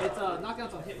 It's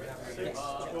knockouts on hit rate. Yes.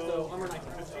 So armor 19.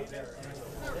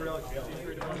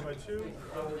 3 divided by 2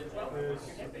 is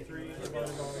 3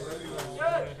 divided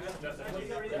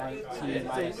by 19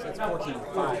 minus, it's 14,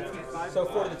 5. So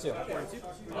 4 to the 2.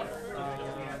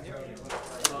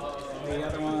 The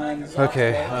other one's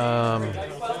Okay,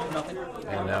 nothing.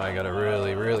 and now I gotta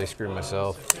really screw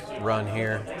myself. Run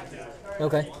here,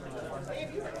 okay.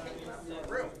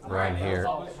 run here.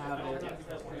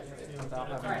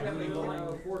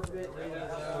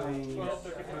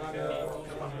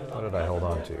 What did I hold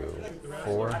on to?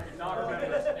 4?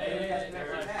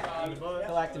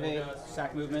 He'll activate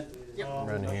sack movement.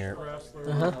 Run here.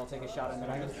 I'll take a shot in the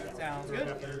dragon. Sounds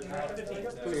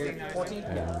good. 14.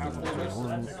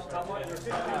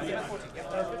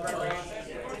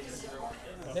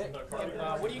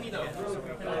 What do you need?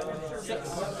 6.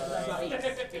 8.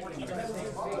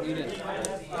 What do you need?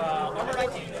 Armor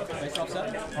 19. Base off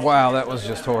 7. Wow, that was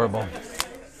just horrible.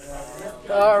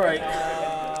 All right.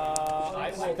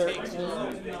 I will take.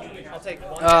 I'll take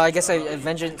one. I guess I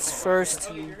vengeance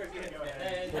first.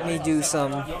 Let me do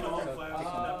some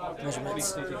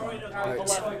measurements. All right.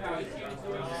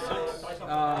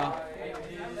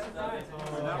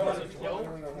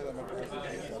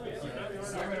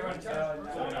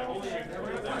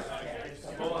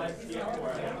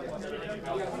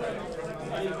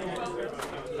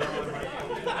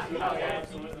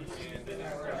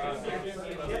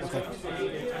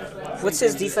 What's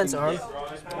his defense arm?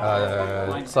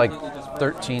 It's like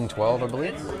 13, 12, I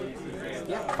believe.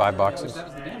 5 boxes.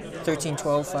 13,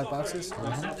 12, 5 boxes.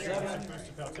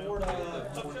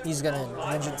 He's gonna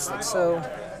vengeance like so.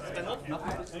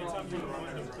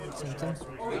 Same thing.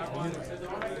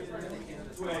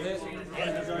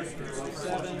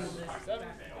 7.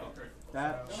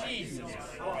 That.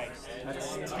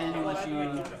 That's 10 unless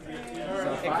you.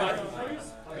 So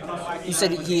 5. You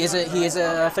said he is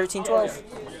a 13, 12.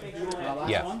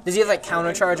 Yeah. Does he have like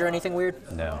counter charge or anything weird?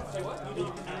 No.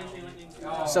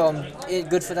 So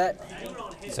good for that.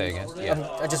 Say again. Yeah.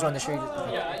 I just wanted to show you.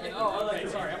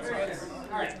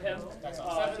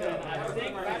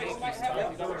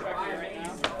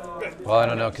 Well, I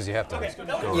don't know because you have to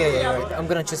go. Yeah, right. I'm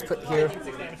gonna just put here.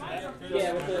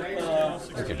 Yeah, with the. I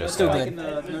think you're just Still good.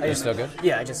 Are you still good?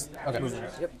 Yeah, I just Okay. moved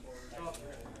it. Yep.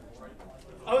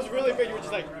 I was really afraid you were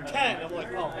just like 10. I'm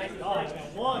like, oh my god.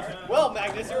 1. Well,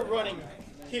 Magnus, you're running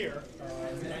here.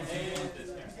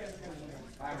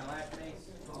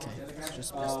 It's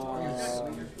just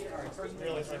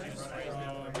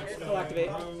He'll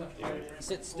activate.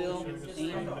 Sit still.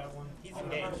 Aim. He's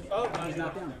engaged. Oh, he's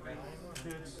not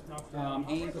down.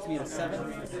 Aim puts me at a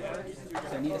 7. So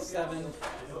I need a 7.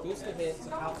 Boost to hit, so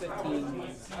POW 15.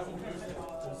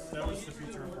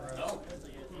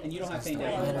 And you don't have Fane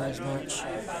down. matter as much.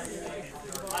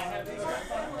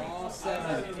 All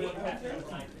 7.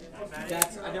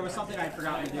 That's, there was something I'd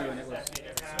forgotten to do, and it was.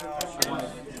 I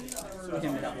wanted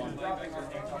him to that one.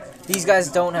 These guys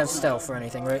don't have stealth or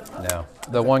anything, right? No.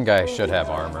 The one guy should have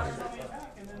armor.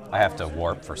 I have to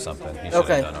warp for something. He should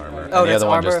Okay. have done armor. Oh, And the that's other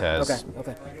one armor. just has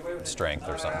Okay. strength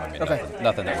or something. I mean, Okay.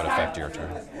 nothing that would affect your turn.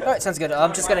 All right, sounds good.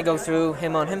 I'm just gonna go through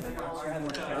him on him.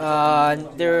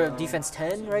 They're defense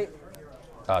 10, right?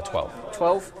 12.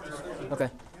 12. Okay.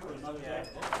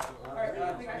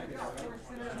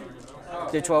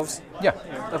 They're 12s. Yeah.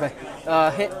 Okay.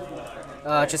 Hit.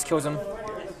 Just kills him.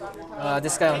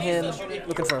 This guy on him,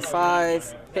 looking for a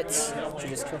 5. Hits. Should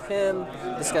just kill him.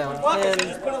 This guy on him.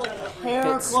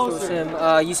 Hits. Kills him.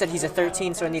 You said he's a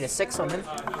 13, so I need a 6 on him.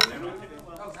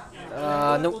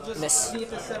 Nope. Miss.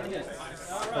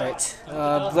 Alright.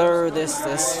 Blur this.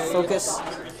 Focus.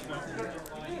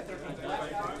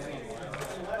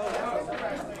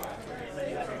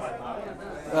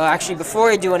 Actually,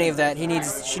 before I do any of that,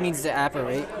 she needs to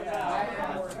apparate.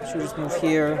 She'll just move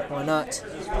here. Why not?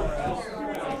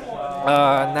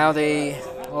 Now they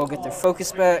all get their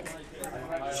focus back.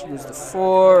 She goes to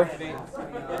 4.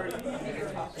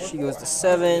 She goes to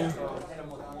 7.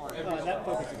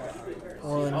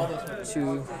 1,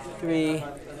 2, 3.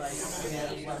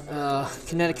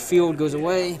 Kinetic field goes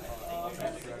away.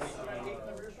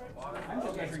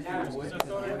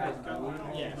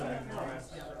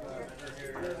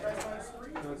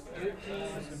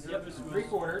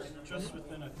 Three-quarters. Just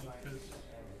within, I think, because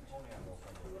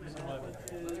he's 11.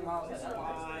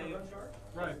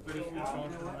 Right, but if you're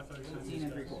talking, I thought you said 15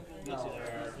 and 3/4.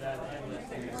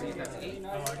 See if that's 8. Oh,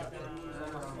 I got that.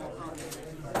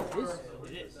 It is.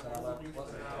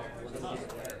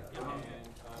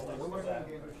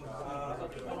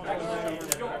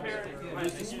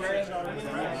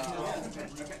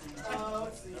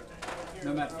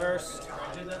 Nomad first.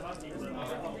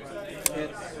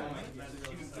 Hits.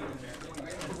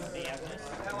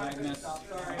 Magnus.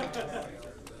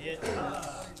 Hit.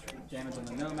 Damage on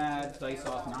the Nomad. Dice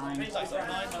off 9.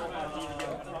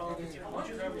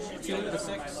 2 to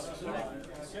 6.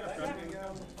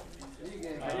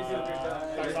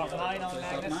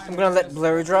 I'm gonna let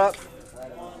Blur drop.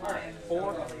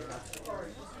 4.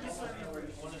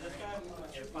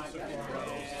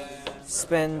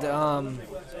 Spend 1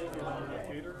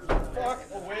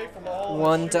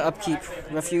 to upkeep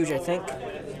refuge, I think.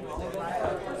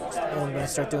 And I'm gonna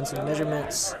start doing some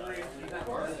measurements.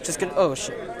 Just gonna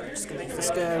Just gonna make this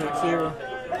guy right here.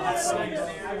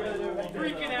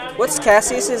 What's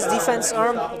Cassius's defense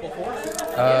arm?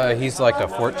 He's like a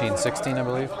 14, 16, I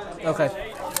believe. Okay.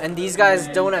 And these guys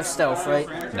don't have stealth, right?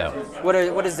 No.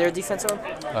 What is their defense arm?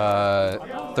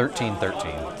 13,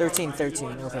 13. 13,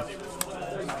 13. Okay.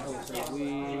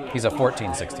 He's a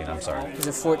 14, 16, I'm sorry. He's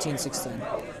a 14, 16.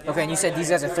 Okay, and you said these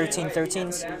guys are 13,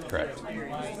 13s? Correct.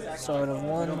 So out of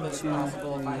 1, 2, 3,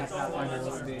 4,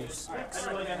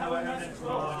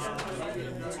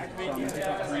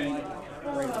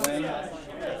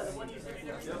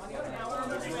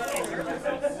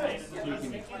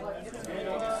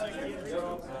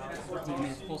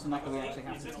 Pull some knuckle, we actually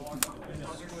have to take him.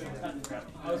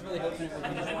 I was really hoping it would be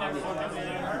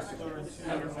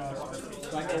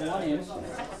so I go 1 in.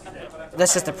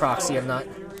 That's just a proxy, I'm not.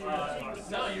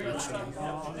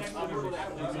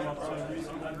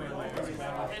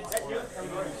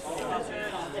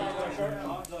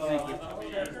 Thank you.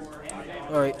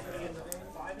 Alright.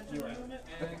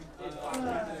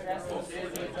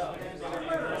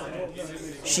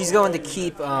 She's going to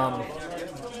keep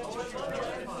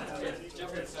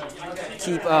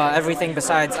everything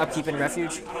besides upkeep and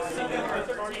refuge.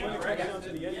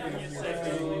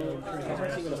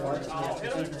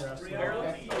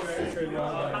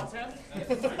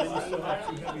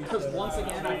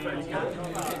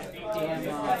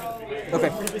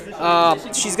 Okay.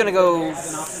 She's gonna go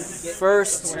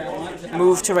first,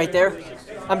 move to right there.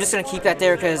 I'm just gonna keep that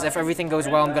there because if everything goes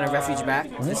well, I'm gonna refuge back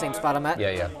to the same spot I'm at.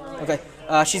 Yeah. Okay.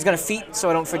 She's gonna feet, so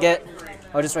I don't forget.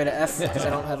 I'll just write a F because I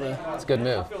don't have a. It's a good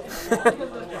move.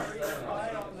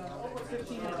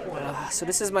 So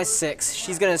this is my 6.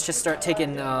 She's gonna just start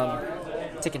taking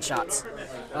shots.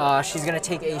 She's gonna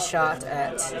take a shot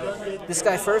at this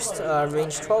guy first,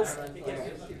 range 12.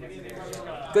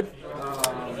 Good.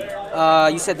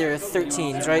 You said they're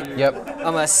 13s, right? Yep.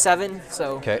 I'm a 7,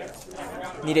 so Okay.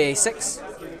 need a 6.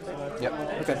 Yep.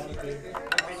 Okay.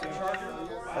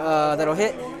 That'll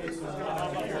hit.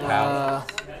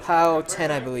 Pow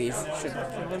 10, I believe. Should.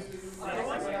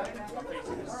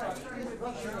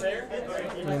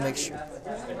 Let me make sure.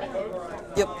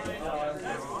 Yep.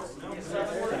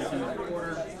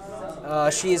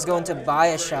 She is going to buy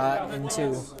a shot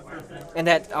into, and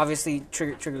that obviously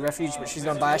trigger refuge, but she's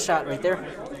going to buy a shot right there.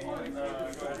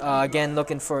 Again,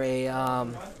 looking for a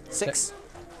 6.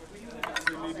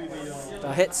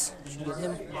 Hits. Should get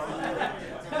him.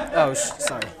 Oh,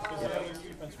 sorry. Yep.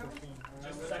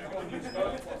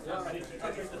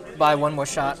 Buy 1 more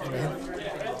shot into him.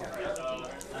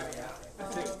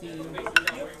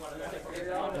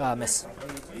 Miss.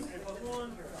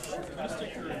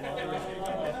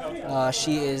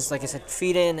 She is, like I said,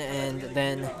 feed in and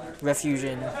then refuge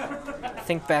in.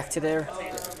 Think back to there.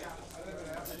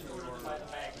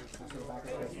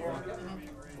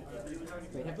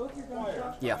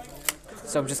 Yeah.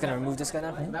 So I'm just gonna remove this guy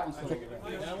now. That one's okay.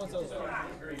 That one's over.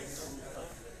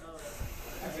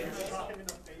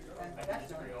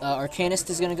 Arcanist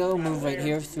is gonna go move right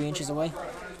here, 3 inches away,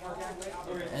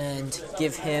 and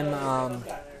give him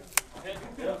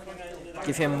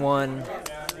one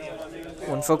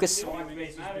focus.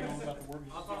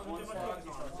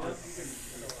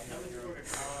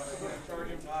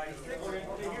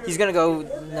 He's gonna go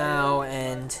now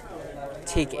and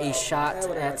take a shot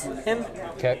at him.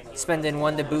 Okay. Spending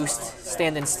 1 to boost,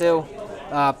 standing still.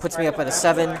 Puts me up at a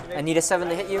 7. I need a 7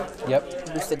 to hit you.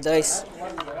 Yep. Boosted dice.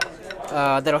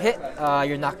 That'll hit.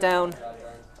 You're knocked down.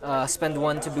 Spend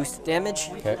 1 to boost damage.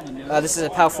 Okay. This is a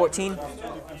POW 14.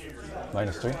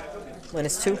 -3.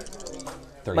 -2.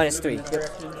 3. -3.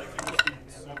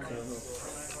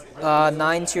 Yep.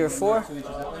 9 to your 4.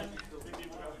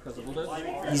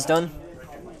 He's done.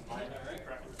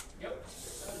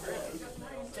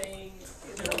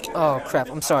 Oh crap!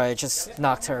 I'm sorry. I just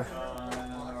knocked her.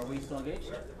 Are we still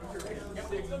engaged?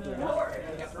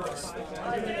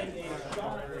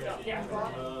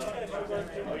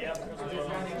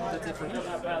 That's it for me.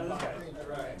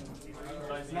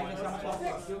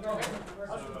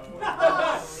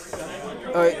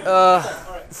 Alright,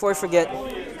 before I forget,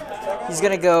 he's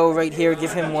gonna go right here,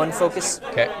 give him 1 focus.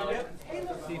 Okay.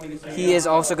 He is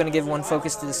also gonna give 1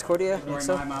 focus to Discordia, like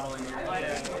so.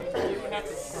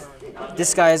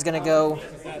 This guy is gonna go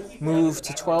move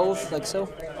to 12, like so.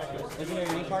 Isn't there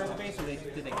any part of the base, or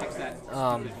did they fix that?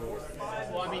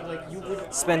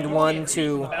 Spend 1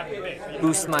 to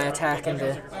boost my attack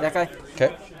into that guy.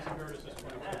 Okay.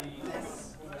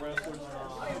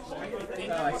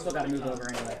 I still gotta move over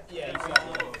anyway.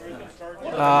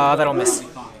 That'll miss.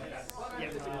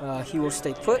 He will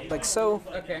stay put, like so.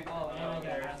 Okay.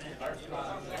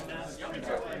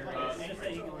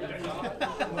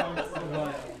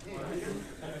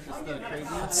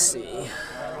 Let's see.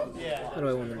 How do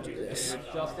I want to do this?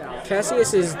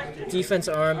 Cassius's defense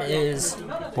arm is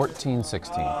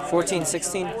 14-16.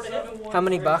 14-16. How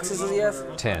many boxes does he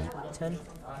have? 10. 10.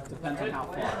 Depends on how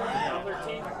far.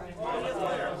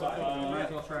 Might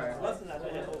as well try.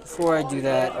 Before I do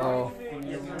that, I'll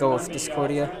go with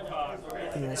Discordia.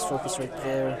 And let's focus right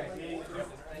there.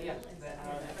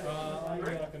 I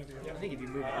think if you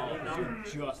move it,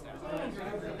 you're just out.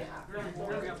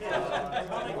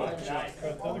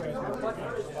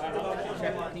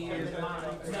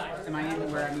 Am I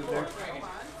in where I moved there?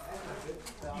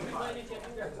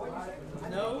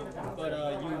 No, but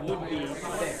you would be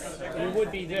there. You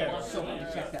would be there. So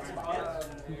check that spot.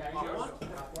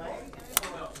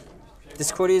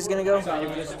 Discordia is gonna go. So I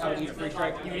would need a free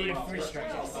strike. You need a free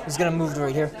strike. He's gonna move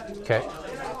right here. Okay.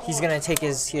 He's gonna take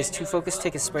his. He has 2 focus.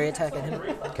 Take his spray attack at him.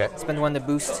 Okay. Spend 1 to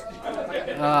boost.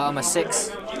 I'm a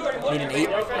 6. Need an 8.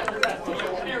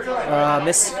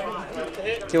 Miss.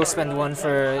 He'll spend 1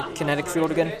 for kinetic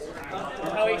field again.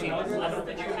 How 18?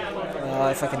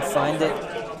 If I can find it.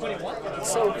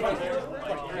 So.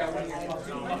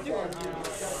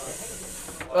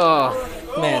 Oh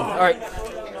man. All right.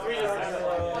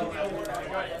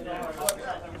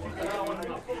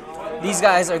 These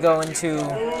guys are going to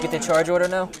get the charge order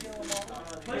now.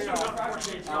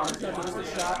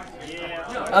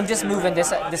 I'm just moving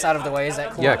this out of the way. Is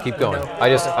that cool? Yeah, keep going. No.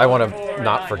 I want to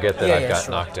not forget that I've got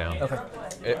sure. knocked down. Okay.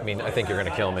 I mean, I think you're going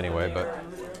to kill him anyway, but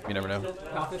you never know.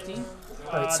 How 15?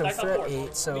 All right. So threat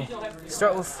 8. So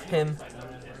start with him.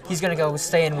 He's gonna go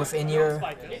staying within your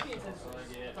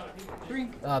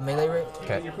melee rate.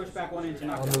 Okay. You push back 1 inch and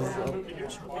knock I'll move up.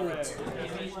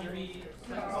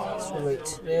 So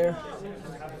right there.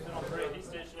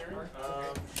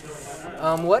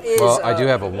 What is? Well, I do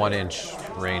have a 1-inch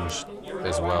range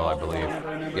as well, I believe.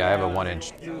 Yeah, I have a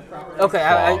 1-inch. Okay,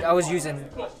 claw. I was using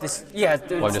this. Yeah.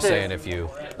 Well, I'm just saying if you.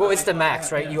 Well, it's the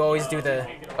max, right? You always do the.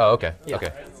 Oh, okay. Yeah.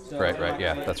 Okay. Right.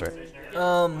 Yeah, that's right.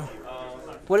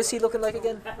 What is he looking like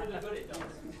again?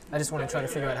 I just want to try to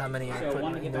figure out how many I So put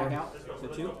 1 to in get back there. out. So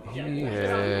 2. He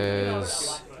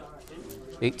is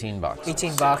 18 boxes.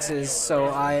 18 boxes, so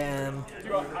I am.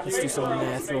 Let's do some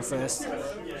math real fast.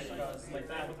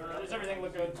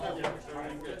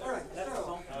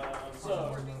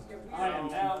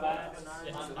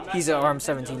 He's at arm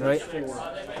 17, right?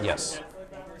 Yes.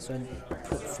 So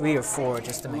 3 or 4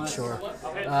 just to make sure.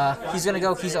 He's gonna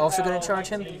go. He's also gonna charge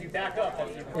him.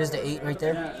 There's the 8 right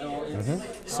there.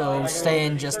 So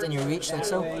staying just in your reach, like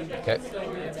so. Okay.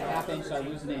 Half inch, so I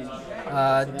lose an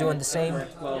inch. Doing the same.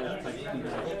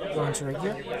 12. Going to right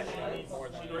here.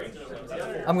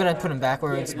 I'm gonna put him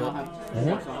backwards, but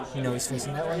you know he's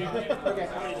facing that way.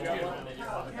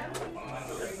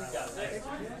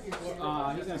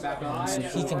 He's going to back up. So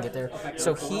he can get there.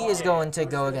 So he is going to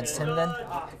go against him then.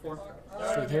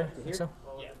 Straight here, I think so.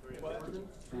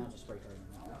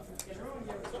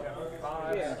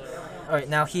 Alright,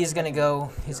 now he's going to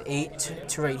go his 8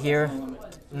 to right here.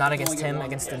 Not against him,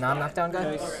 against the non-knockdown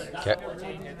guy. Okay.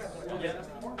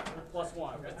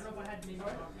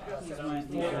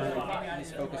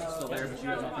 His focus is still there, but you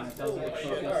have nothing that does it.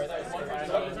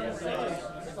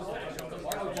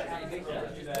 Focus.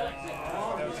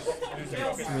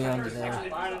 3 under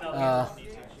there.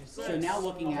 So now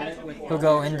looking at it with He'll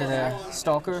go into the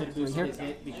Stalker right here.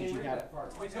 because you have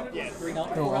 3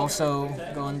 health. He'll also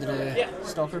go into the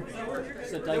Stalker.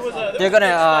 So dice They're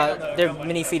gonna, they're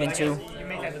mini feed in 2.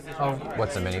 Oh,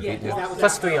 What's the mini feat do?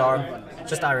 plus 3 arm.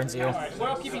 Just Iron Zeal.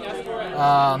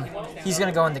 He's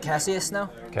gonna go into Cassius now.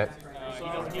 Okay.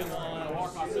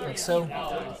 Like so.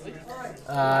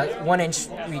 1 inch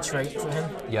reach right for him.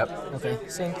 Yep. Okay,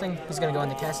 same thing. He's gonna go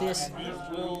into Cassius.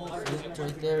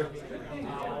 Right there.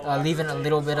 Leaving a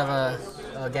little bit of a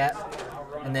gap.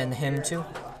 And then him too.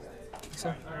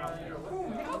 So.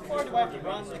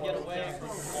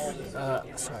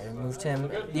 Sorry, I moved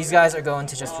him. These guys are going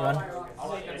to just run.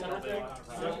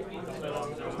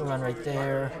 He'll run right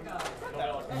there.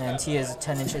 And he is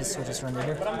 10 inches, so we'll just run right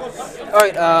here.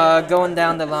 Alright, going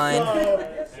down the line.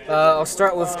 I'll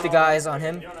start with the guys on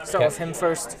him. Start with him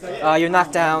first. You're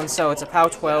knocked down, so it's a POW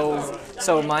 12,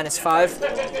 so -5.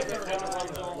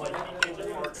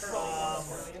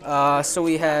 So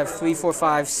we have 3, 4,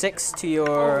 5, 6 to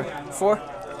your 4.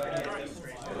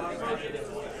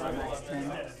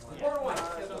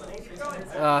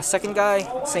 Second guy,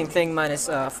 same thing,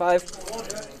 -5.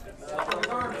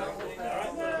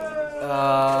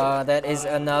 That is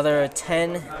another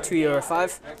 10 to your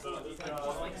 5.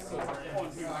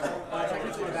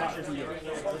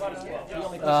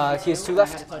 He has 2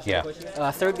 left. Yeah.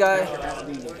 Third guy,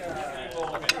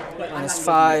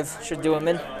 -5, should do him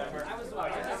in.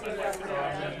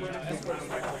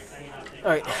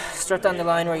 Alright, start down the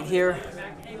line right here.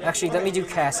 Actually, let me do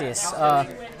Cassius.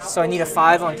 So I need a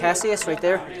 5 on Cassius right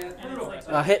there.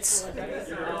 Hits.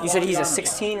 You said he's a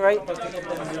 16, right?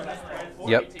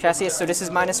 Yep. Cassius, so this is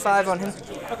 -5 on him.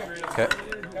 Okay.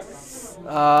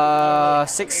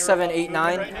 6, 7, 8,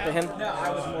 9 to him.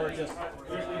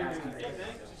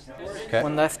 Okay.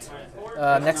 1 left.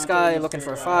 Next guy looking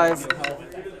for a 5.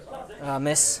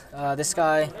 Miss. This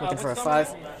guy looking for a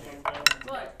 5.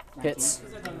 Hits.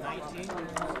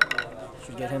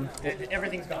 Should get him.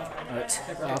 Everything's gone.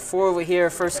 Alright. 4 over here.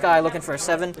 First guy looking for a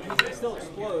 7.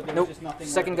 Nope.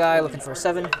 Second guy looking for a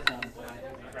 7.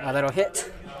 That'll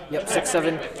hit. Yep, 6,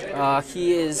 7.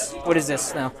 He is. What is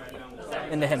this now?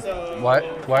 Into him. Why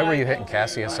were you hitting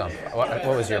Cassius on?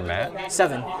 What was your mat?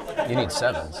 7. You need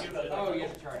 7s.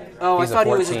 Oh, He's I thought a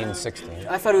he was. 14, 16.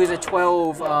 I thought he was a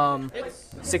 12,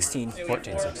 16.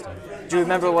 14, 16. Do you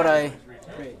remember what I?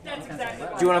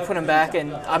 Do you want to put him back?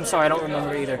 And I'm sorry, I don't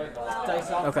remember either.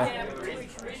 Okay.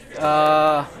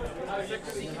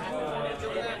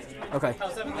 Okay.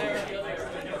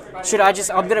 Should I just?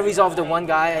 I'm gonna resolve the one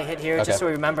guy I hit here just so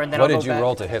we remember, and then What I'll go did you back.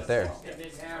 roll to hit there?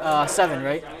 7,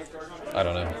 right? I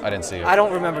don't know. I didn't see it. I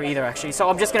don't remember either, actually. So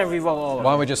I'm just gonna re-roll all of them.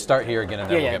 Why don't we just start here again and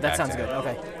then we'll Yeah, get that back sounds to good. it.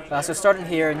 Okay. So starting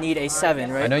here, need a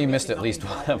 7, right? I know you missed at least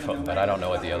one of them, but I don't know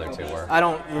what the other 2 were. I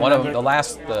don't remember. One of them,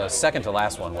 the second to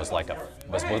last one was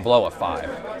was below a 5.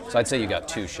 So I'd say you got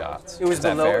 2 shots. It was Is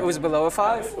that below. fair? It was below a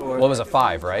 5, or Well, it was a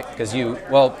 5, right? Because you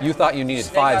thought you needed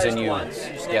 5s and you.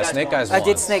 Yeah, Snake Eyes I once.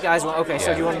 did Snake Eyes one. Okay, so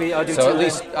Yeah. do you want me? I'll do 2. So at then?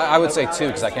 least I would say 2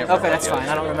 because I can't remember. Okay, what that's the other fine.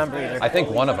 I 2 don't were. remember either. I think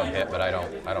one of them hit, but I don't.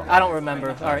 I don't remember.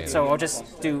 All right, either. so I'll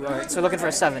just do. All right, so looking for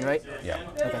a 7, right? Yeah.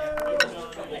 Okay.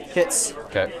 Hits.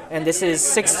 Okay. And this is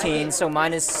 16, so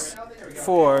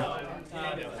 -4.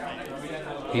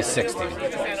 He's 16.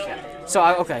 So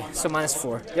okay, so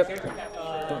 -4. Yep.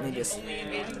 Don't need this.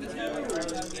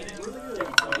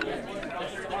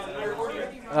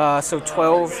 So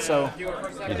 12. So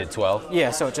You did 12.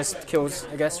 yeah, so it just kills,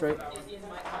 I guess, right?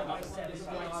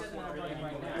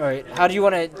 All right. How do you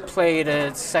want to play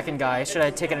the second guy? Should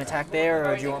I take an attack there,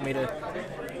 or do you want me to?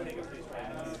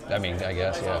 I mean, I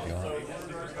guess yeah. If you want.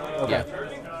 Okay.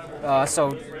 Yeah.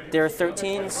 So they're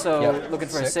 13, so Yep. looking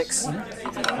for a 6. 6.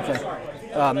 Okay.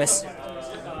 Miss.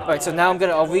 All right, so now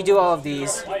I'll redo all of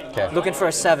these. Okay. Looking for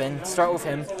a 7. Start with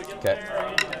him. Okay.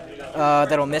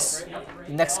 That'll miss.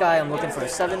 The next guy, I'm looking for a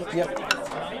 7. Yep.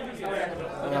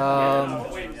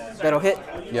 That'll hit.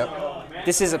 Yep.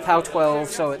 This is a POW 12,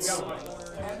 so it's.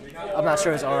 I'm not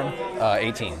sure his arm.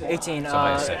 18. 18. So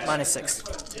 -6. -6.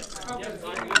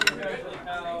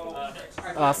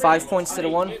 5 points to the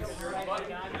 1.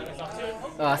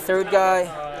 Third guy,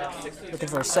 looking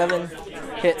for a 7.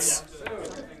 Hits.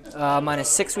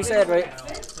 -6 we said, right?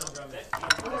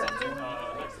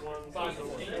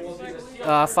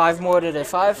 5 more to the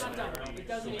 5.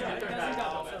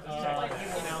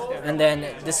 And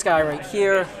then this guy right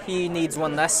here, he needs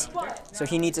 1 less. So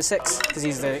he needs a 6, because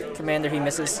he's the commander, he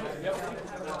misses.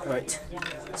 Right.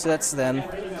 So that's them.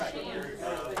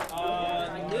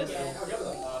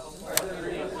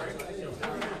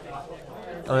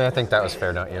 I mean, I think that was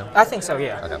fair, don't you? I think so,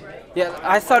 yeah. Okay. Yeah,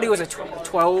 I thought he was a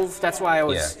 12, that's why I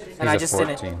was, and I just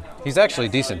 14. didn't. He's actually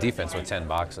decent defense with 10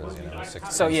 boxes, you know.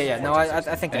 16, So yeah, no, 14, I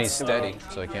think and that's he's steady,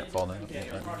 so he can't fall down.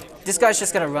 This guy's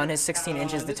just gonna run his 16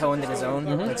 inches to toe into the zone,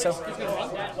 like so.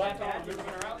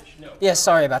 Yeah,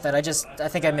 sorry about that. I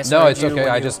think I missed. No, it's okay.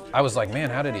 I was like, man,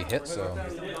 how did he hit so?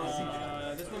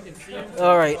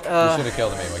 All right. You should have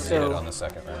killed him when we did it on the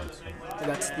second round. So. I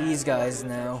got these guys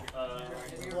now.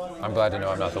 I'm glad to know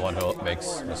I'm not the one who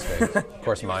makes mistakes. Of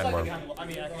course, mine were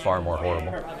far more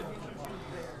horrible.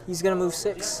 He's gonna move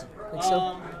 6, like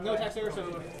so. No attack, sir, so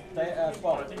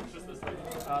 12.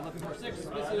 Looking for 6,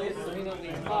 misses,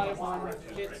 immediately 5, 1,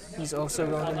 hits. He's also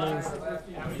going to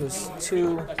move. Goes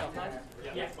 2,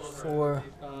 4,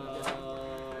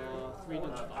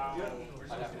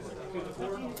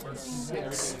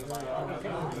 6.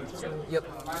 Yep.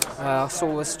 So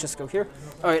let's just go here.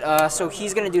 All right. So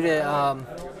he's gonna do the.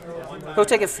 He'll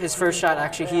take his first shot.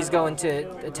 Actually, he's going to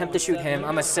attempt to shoot him.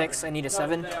 I'm a 6. I need a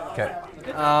 7. Okay.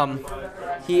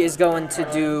 He is going to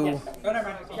do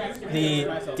the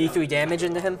D3 damage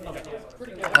into him.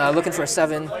 Looking for a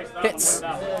 7. Hits.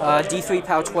 D3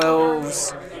 POW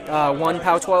 12s. 1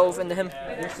 POW 12 into him.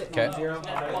 Okay.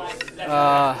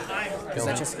 Does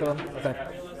that just kill him? Okay.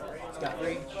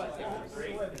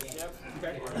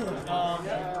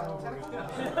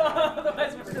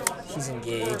 He's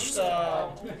engaged.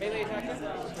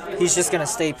 He's just gonna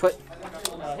stay put.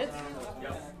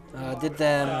 Did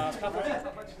them.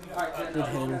 Did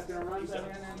him.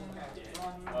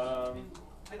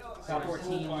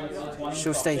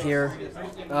 She'll stay here.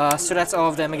 So that's all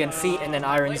of them again. Feet and then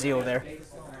Iron Zeal there.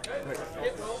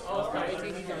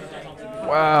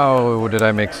 Wow, did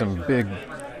I make some big,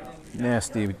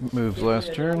 nasty moves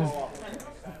last turn?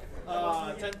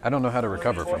 I don't know how to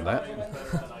recover from that,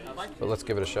 but let's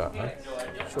give it a shot, huh?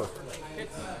 Sure.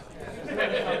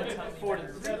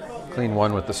 Clean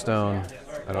 1 with the stone.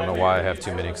 I don't know why I have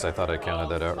too many because I thought I counted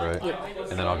that out right. Yep.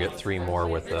 And then I'll get 3 more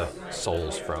with the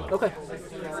souls from. Okay.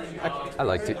 I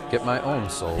like to get my own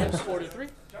souls.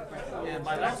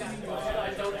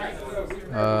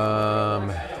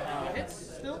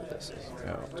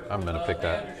 I'm gonna pick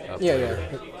that up. Yeah, later.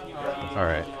 yeah. All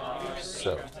right.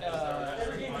 So,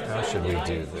 how should we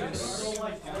do this?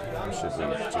 How should we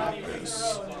do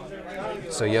this?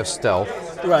 So you have stealth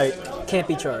Right. Can't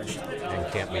be charged.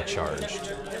 and can't be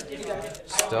charged.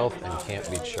 Stealth and can't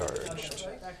be charged.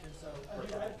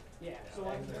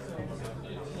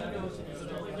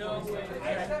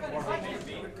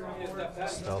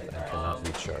 Stealth and cannot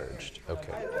be charged.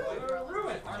 Okay.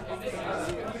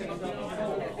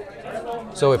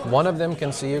 So if one of them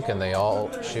can see you, can they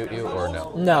all shoot you or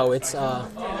no? No, it's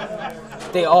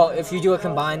they all. If you do a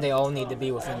combined, they all need to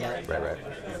be within that. Right.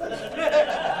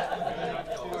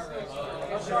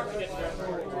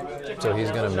 So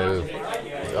he's gonna move.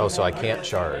 Oh, so I can't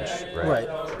charge. Right.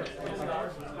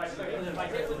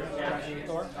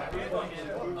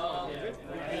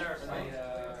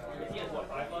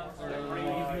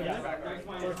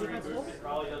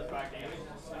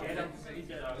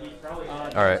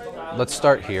 All right, let's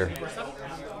start here.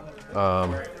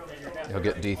 He'll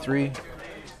get D3,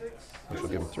 which will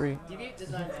give him 3.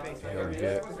 He'll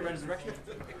get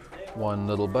 1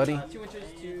 little buddy.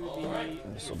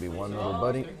 This will be 1 little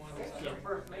buddy.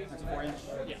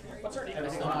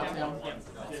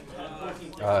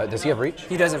 Does he have reach?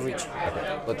 He does have reach.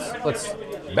 Okay, let's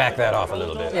back that off a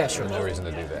little bit. Yeah, sure. There's no reason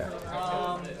to do that.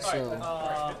 So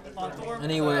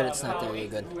anywhere that's not there, you're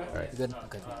good. All right. You good?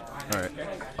 Okay. All right.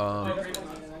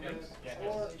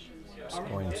 Just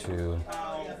going to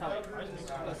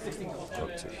go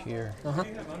to here.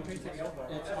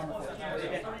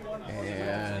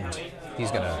 And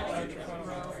he's gonna.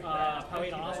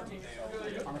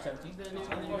 I'm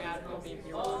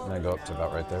gonna go up to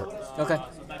about right there. Okay.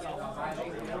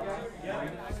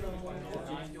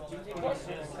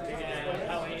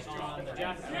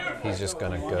 He's just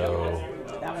gonna go.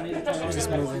 Just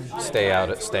moving. Staying out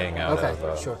Okay,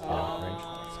 of sure. range.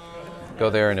 Go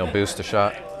there and he'll boost a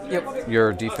shot. Yep.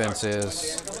 Your defense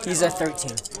is He's at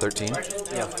 13. 13.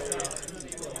 Yeah.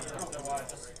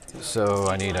 So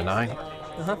I need a 9.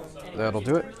 That'll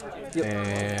do it. Yep.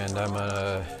 And I'm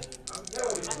gonna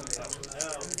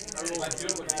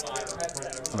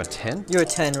I'm a 10? You're a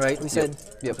 10, right? We said?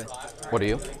 Yep. What are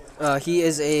you? He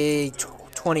is a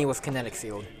 20 with kinetic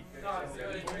field.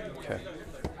 Okay.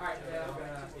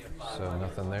 So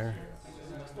nothing there.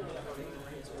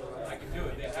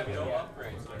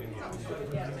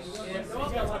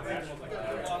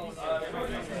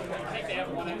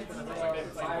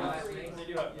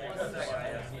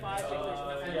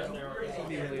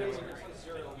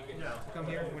 Come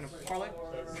here. We're gonna parlay.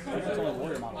 It's only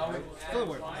warrior model, right? Full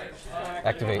word.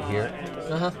 Activate here.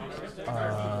 Uh-huh.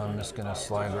 I'm just gonna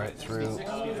slide right through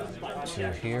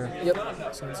to here.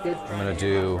 Yep. Sounds good. I'm gonna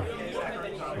do.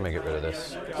 Let me get rid of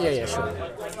this. Yeah, sure.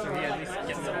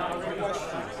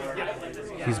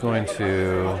 He's going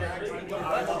to.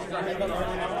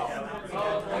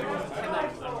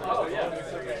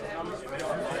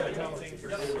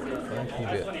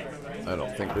 I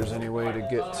don't think there's any way to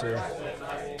get to.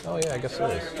 Oh yeah, I guess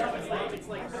there is.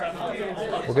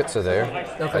 We'll get to there.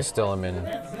 Okay. I still am in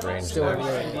range Still there.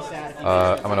 there.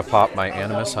 I'm gonna pop my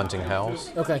Animus Hunting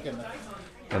Howls, Okay.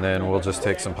 and then we'll just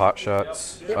take some pot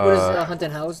shots. What does Hunt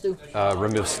and House do?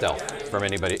 Remove stealth from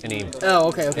anybody, Oh,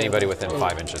 okay. anybody within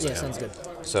 5 inches Yeah, of him. sounds good.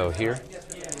 So here,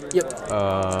 Yep.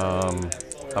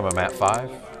 I'm a mat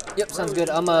 5. Yep, sounds good.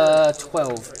 I'm a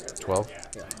 12. 12.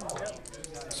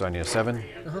 So I need a 7.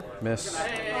 Miss.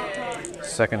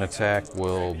 Second attack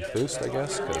will boost, I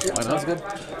guess. 'Cause why not? Sounds good.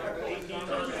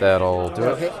 That'll do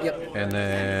Okay, it. yep. And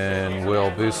then we'll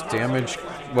boost damage.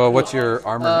 Well, what's your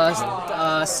armor?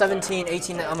 17,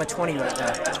 18, I'm a 20 right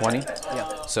now. 20?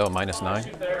 Yeah. So minus 9.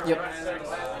 Yep.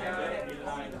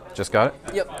 Just got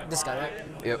it? Yep, this guy, right?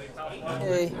 Yep.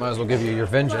 Hey. Might as well give you your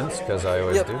vengeance, because I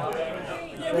always Yep. do.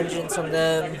 Vengeance on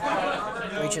them.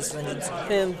 Righteous vengeance on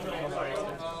him.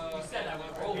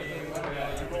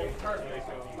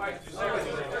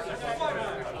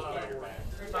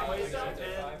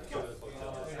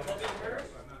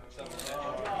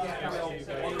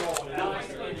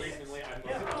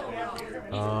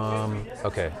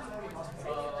 Okay.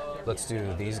 Let's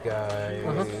do these guys,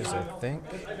 I think.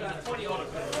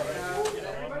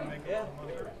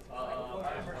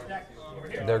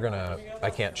 They're gonna. I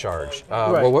can't charge.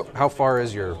 Right. Well, how far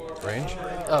is your range?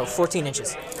 Oh, 14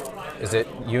 inches. Is it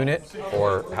unit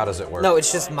or how does it work? No,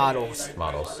 it's just models.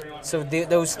 Models. So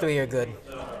those 3 are good.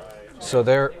 So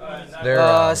they're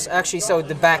Actually, so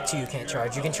the back 2 you can't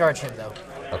charge. You can charge him though.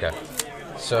 okay.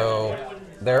 So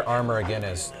their armor again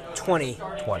is 20.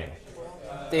 20.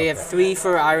 They have 3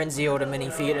 for Iron Zeal to mini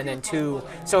feet, and then 2.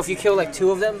 So if you kill like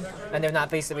 2 of them, and they're not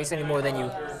base to base anymore, then you.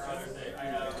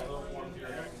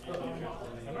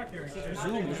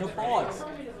 Zoom, there's no pause.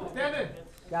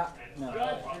 Yeah, no.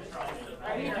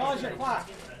 You pause your clock.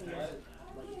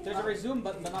 There's a resume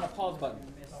button, but not a pause button.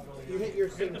 You hit your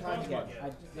same time again. I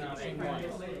did the same one.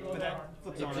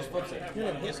 It just flips it.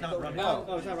 It's not running. No.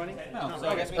 Oh, it's not running? No, so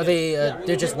I guess we Are they?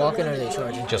 They're just walking, or are they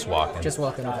charging? Just walking. Just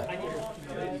walking. Okay.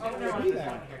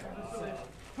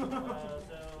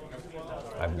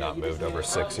 I've not moved over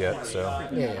 6 yet, so.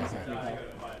 Yeah.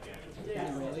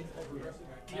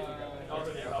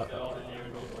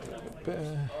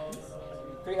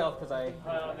 3 health because I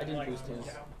didn't boost his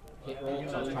hit roll,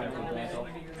 so I was trying to do Mantle.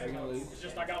 Are you gonna lose?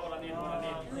 I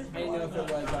didn't know if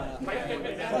it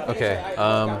was Okay.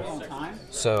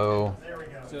 So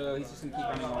So he's just gonna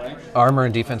keep running away. armor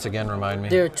and defense again. Remind me.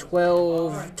 They're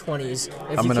 12 20s.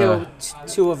 If I'm you gonna- kill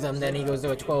 2 of them, then he goes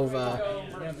to a 12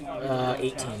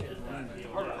 18.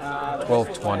 12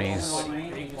 20s.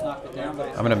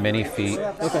 I'm gonna mini feet.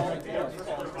 Okay.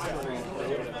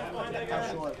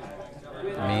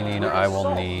 Meaning I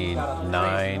will need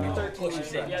 9. I'm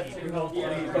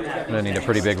gonna need a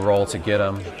pretty big roll to get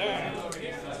them.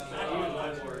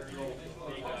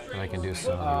 And I can do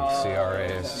some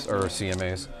CRAs or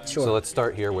CMAs. Sure. So let's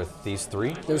start here with these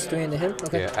 3. Those 3 into him?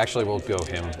 Okay. Yeah, actually we'll go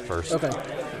him first. Okay.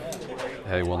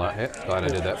 Hey, will not hit. Glad I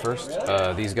did that first.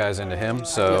 These guys into him.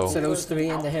 So So those 3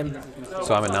 into him.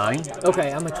 so I'm a 9.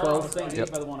 Okay, I'm a 12. Yep.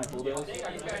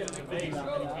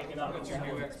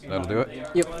 That'll do it.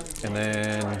 Yep. And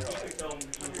then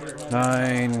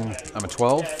 9. I'm a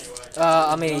 12.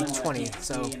 I'm a 20,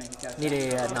 so need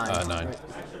a 9. 9.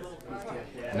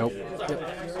 Nope.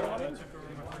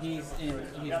 He's in.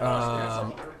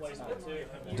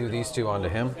 Do these 2 onto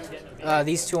him.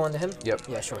 These 2 onto him? Yep.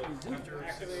 Yeah, sure.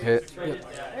 Hit. Yep.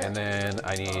 And then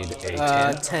I need a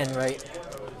 10. 10, right?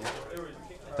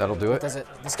 That'll do it. Does it?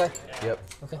 This guy? Yep.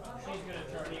 Okay.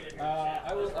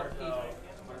 I will upkeep.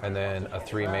 And then a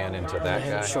 3-man into that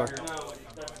guy. Sure.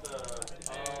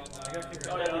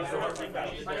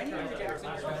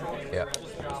 Yeah.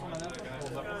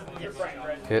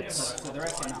 Hits.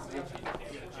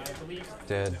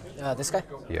 Dead. This guy?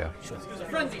 Yeah. Sure.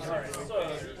 I'm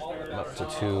up to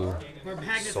 2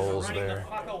 souls there.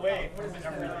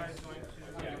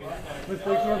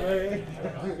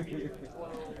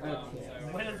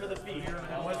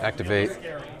 Activate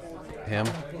him.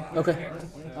 Okay.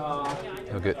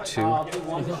 He'll get 2. I'll do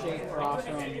 1 shake for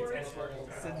awesome.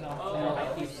 And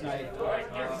I'll keep snipe.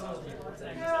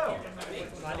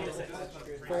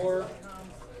 4.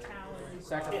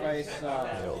 Sacrifice.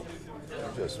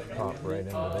 Just pop right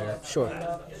into there. Sure.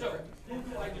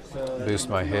 So Boost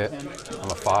my hit.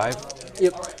 I'm a 5.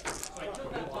 Yep.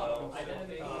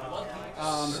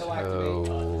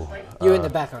 So. You're in the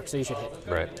back arc, so you should hit.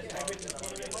 Right.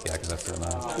 Yeah, because that's the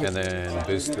 9. And then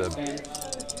boost the.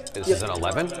 This is an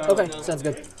 11. Okay, sounds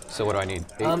good. So what do I need?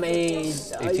 8? I'm a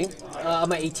 18?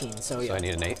 I'm a 18, so yeah. So I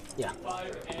need an 8. Yeah.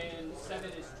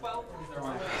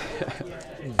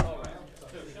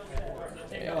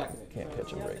 Can't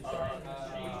catch a break there.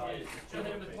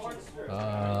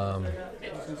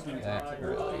 That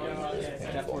really is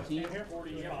painful. 14.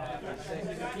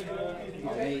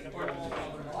 8.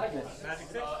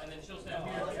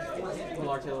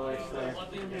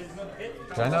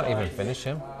 Did I not even finish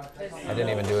him? I didn't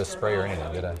even do a spray or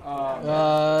anything, did I?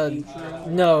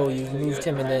 No, you moved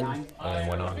him and then. And then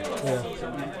went on. Yeah.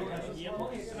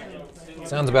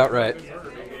 Sounds about right.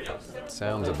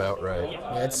 Sounds about right.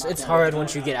 Yeah, it's hard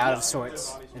once you get out of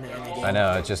sorts in the game. I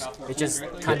know, it just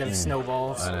kind of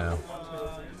snowballs. I know.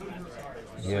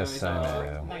 Yes, I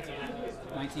know.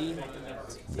 19.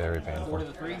 Very 4 painful. to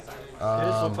the 3. It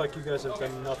just looks like you guys have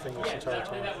done nothing this entire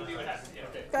time.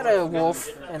 Got a wolf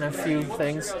and a few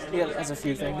things. He has a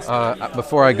few things.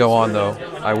 Before I go on though,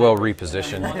 I will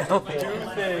reposition.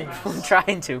 I'm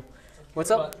trying to.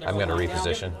 What's up? I'm gonna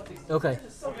reposition. Okay.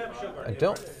 I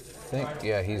don't think.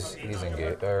 Yeah, he's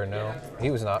engaged. Or no,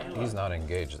 he's not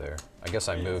engaged there. I guess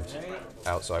I moved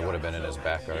out, so I would have been in his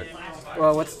back arc.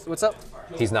 Well, what's up?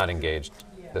 He's not engaged.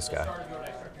 This guy,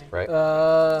 right?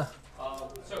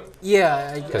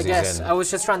 Yeah, I he's guess. in- I was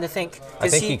just trying to think. I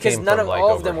think he came none from, of like, all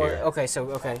of over them were. here. Okay,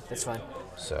 that's fine.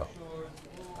 So,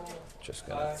 just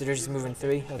gonna. So they're just moving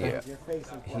 3. Okay. Yeah,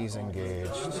 he's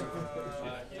engaged.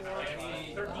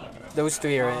 Those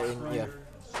 3 are in. Yeah.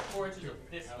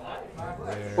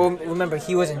 Well, remember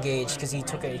he was engaged because he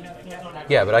took a.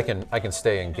 Yeah, but I can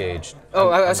stay engaged. Oh,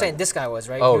 I was saying this guy was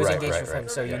right. Oh, he was right, engaged right, with him,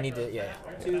 right, so you yeah. need to. Yeah.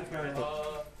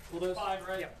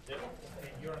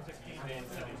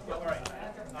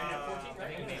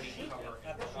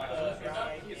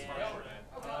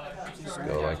 Just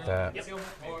go like that.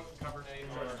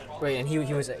 Wait, and he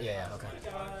was. Yeah. Okay.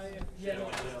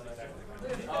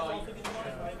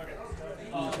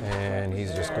 And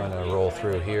he's just going to roll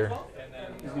through here.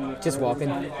 Just walking.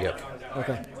 Yep.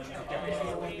 Okay.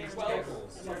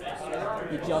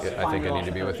 Yeah, I think I need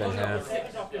to be within half,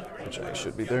 which I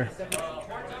should be there.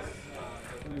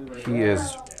 He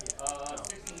is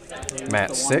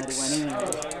mat 6.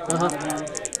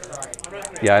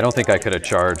 Yeah, I don't think I could have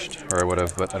charged, or I would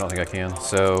have, but I don't think I can.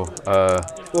 So,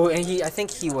 Well, and I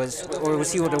think he was, or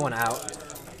was he the one out?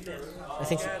 I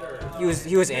think he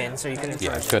was in, so you couldn't.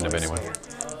 yeah, it charge. couldn't have anyway.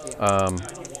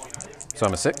 So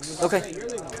I'm a 6. Okay.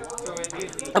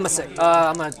 I'm a 6.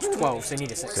 I'm a 12, so you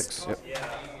need a 6. 6. Yep.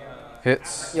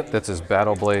 Hits. Yep. That's his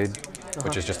battle blade,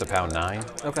 which is just a pound 9.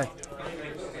 Okay.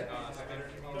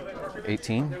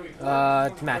 18.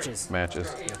 Matches.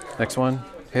 Matches. Next one.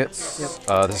 Hits.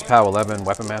 This is POW 11,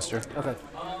 Weapon Master. Okay.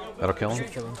 That'll kill him.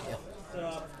 Should kill him.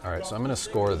 Yeah. All right, so I'm going to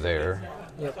score there.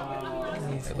 Yep.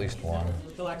 At least 1.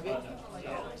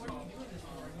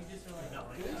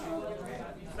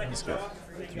 He's good.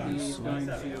 He's going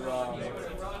to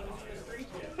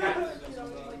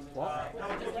walk.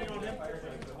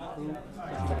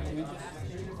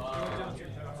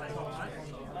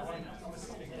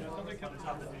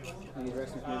 And he's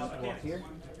resting for movement to walk here.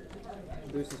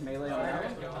 Boost his melee on that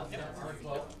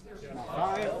one. Not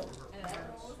 5.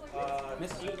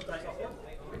 Miss.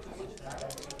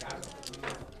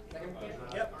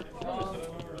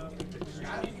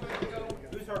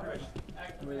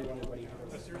 Really wonder what he has.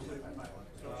 So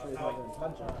he's not going to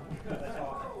punch him.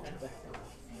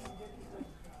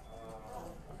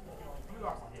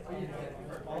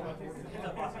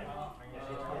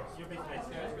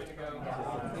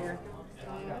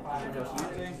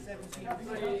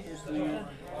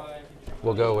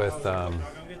 We'll go with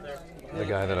the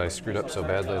guy that I screwed up so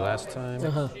badly last time.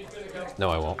 No,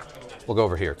 I won't. We'll go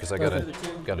over here because I gotta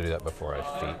do that before I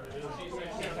feat.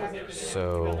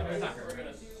 So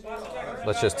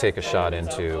let's just take a shot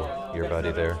into your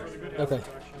buddy there. Okay.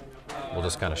 We'll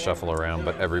just kind of shuffle around,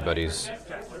 but everybody's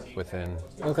within.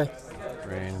 Okay.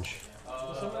 range.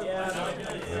 Go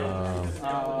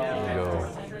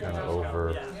kind of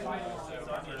over,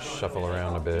 shuffle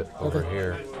around a bit over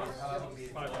here.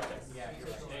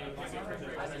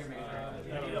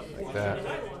 Like that.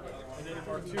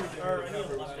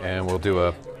 And we'll do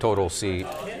a total seat.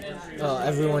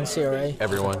 Everyone's here, right?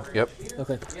 Everyone, yep.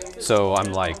 Okay. So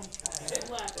I'm like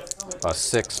a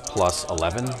 6 plus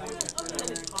 11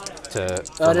 to.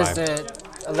 It is the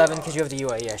 11 because you have the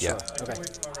UA. Yeah, sure. Yeah. Okay.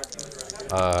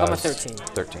 I'm a 13.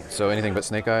 13. So anything but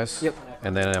Snake Eyes? Yep.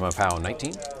 And then I'm a POW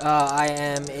 19? I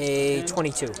am a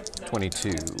 22.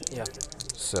 22. Yeah.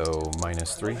 So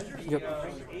minus 3? Yep.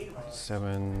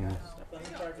 7.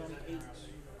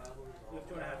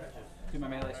 Do my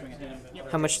melee swing at him.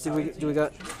 How much do we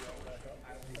got?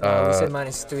 We said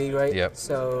minus 3, right? Yep.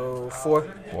 So 4.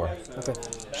 4. Okay.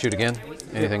 Shoot again?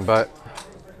 Anything but?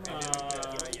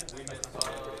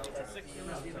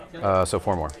 So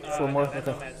 4 more. 4 more.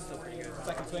 Okay.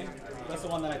 Second swing. That's the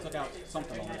one that I took out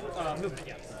something on. Movement.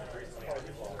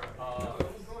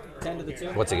 10 to the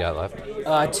 2. What's he got left?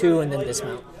 2 and then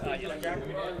dismount.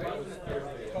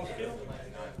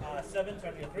 7, so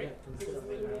I get 3.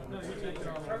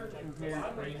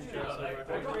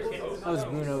 How's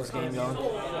Bruno's game going?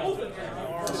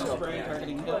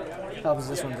 How was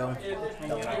this one going? I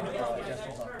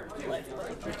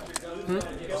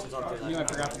knew I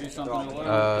forgot to do something.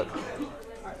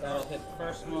 That'll hit the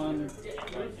first one.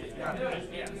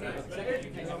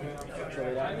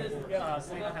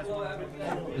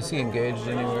 Is he engaged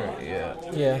anywhere? Yeah.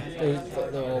 Yeah,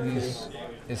 they're all good.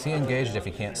 Is he engaged if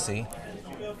he can't see?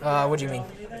 What do you mean?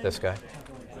 This guy?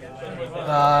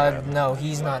 No,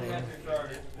 he's not in.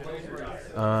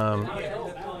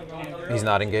 He's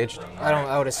not engaged?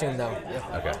 I would assume no.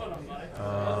 Yeah. Okay.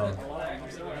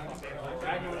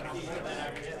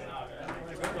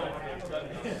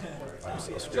 I'm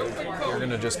so screwed. You're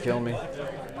gonna just kill me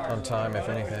on time, if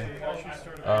anything.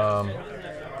 All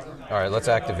right, let's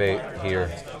activate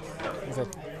here. Okay.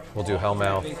 We'll do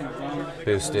Hellmouth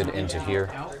boosted into here.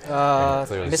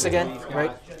 Miss again,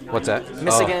 right? What's that?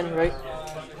 Miss again, right?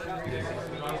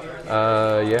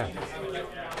 Yeah.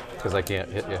 Because I can't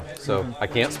hit you. So I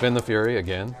can't spin the Fury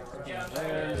again.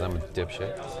 Because I'm a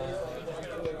dipshit.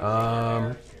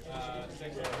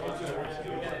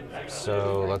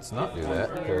 So let's not do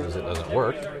that because it doesn't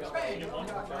work.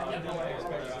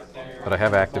 But I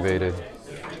have activated.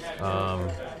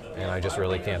 And I just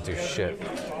really can't do shit.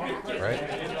 Right?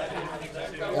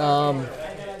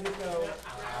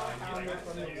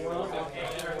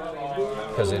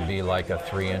 Because it'd be like a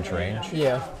 3-inch range.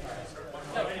 Yeah.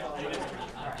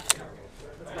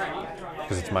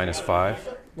 Because it's minus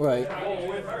 5. Right.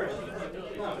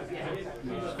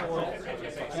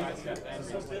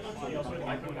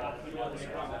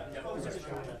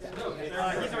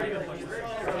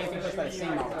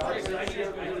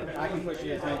 I can push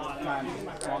you as many times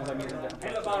as long as I'm using different.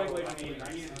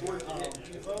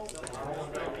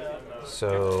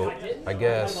 So I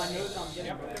guess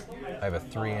I have a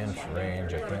 3-inch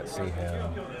range. I can't see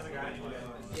him.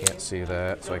 Can't see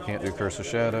that, so I can't do Curse of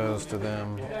Shadows to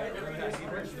them.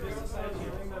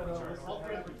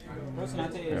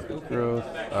 Rapid Growth,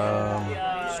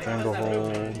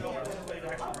 Stranglehold.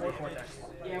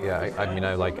 Yeah, I mean,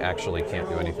 I like actually can't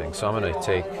do anything. So I'm gonna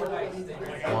take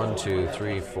 1, 2,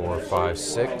 3, 4, 5,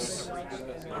 6,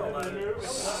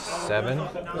 7.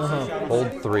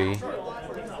 Hold 3.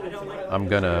 I'm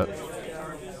gonna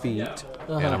feet,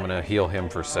 and I'm gonna heal him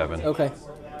for 7. Okay.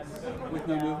 With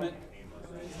no movement?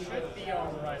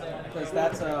 Because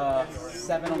that's a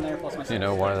 7 on there plus my 6. You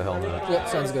know, why the hell not? Yep,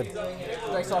 sounds good.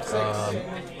 Dice off 6.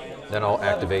 Then I'll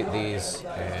activate these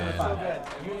and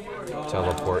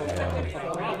teleport him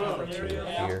to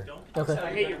here. Okay.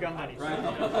 I hate your gun buddies.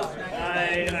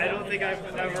 I don't think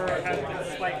I've ever had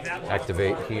a spike that much.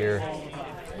 Activate here.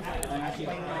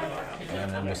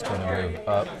 And I'm just going to move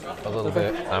up a little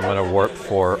bit. I'm going to warp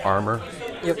for armor.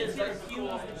 Yep.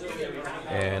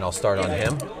 And I'll start on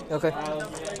him. Okay.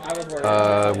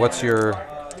 What's your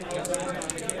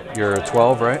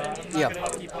 12, right? Yeah.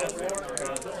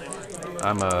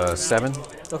 I'm a 7.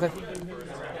 Okay.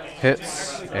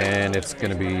 Hits, and it's going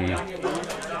to be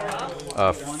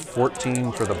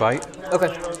 14 for the bite.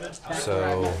 Okay.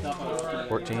 So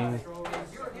 14,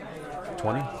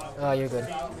 20. You're good.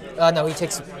 No, he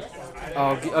takes.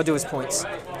 I'll do his points.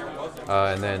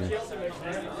 And then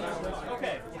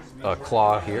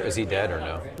Claw here. Is he dead or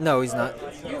no? No, he's not.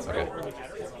 Okay.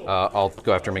 I'll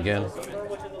go after him again.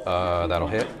 That'll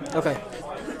hit. Okay.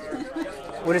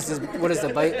 What is the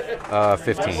bite?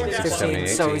 15. 6, 7, 8, 18.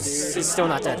 So he's still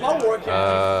not dead.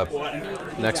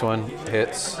 Next one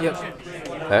hits. Yep.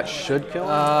 That should kill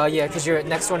him? Yeah, because your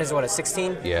next one is what, a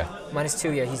 16? Yeah.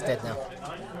 -2, yeah, he's dead now.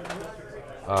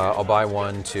 I'll buy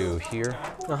 1 to here.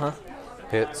 Uh-huh.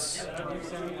 Hits.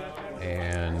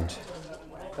 And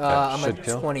I'm should at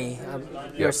kill. 20.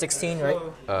 You're Yep. 16, right?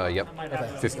 Yep. Okay.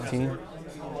 15.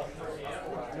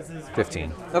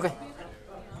 15. Okay.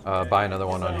 Buy another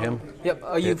one on him. Yep.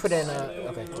 You Hits. put in,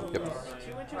 okay. Yep.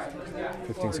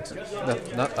 15, 16.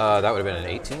 That would have been an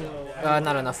 18.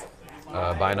 Not enough.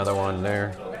 Buy another one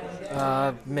there.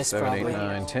 Miss 7, 8, probably.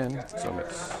 9, 10. So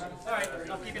miss.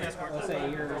 Let's say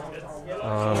you're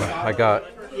I got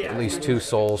at least 2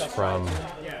 souls from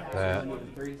that.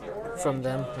 From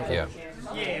them. Okay. Yeah.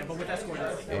 Yeah, but with that score.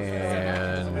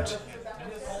 And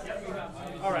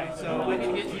Alright, so I need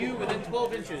to get you within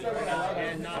 12 inches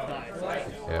and not die.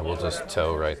 yeah, we'll just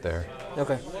tow right there.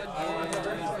 Okay.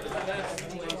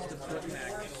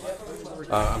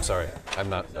 I'm sorry, I'm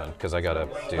not done because I gotta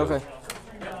do Okay.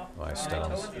 my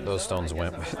stones. Those stones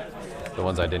went the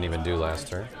ones I didn't even do last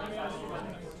turn.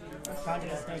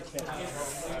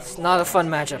 It's not a fun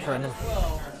matchup, Hernan.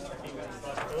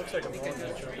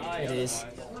 It is.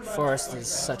 Forest is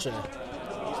such a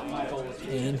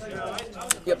pain.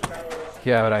 Yep.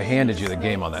 Yeah, but I handed you the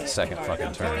game on that second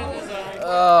fucking turn.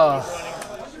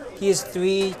 He has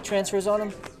 3 transfers on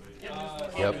him.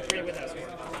 Yep.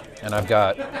 And I've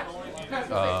got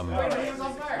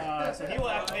So he will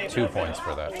activate 2 points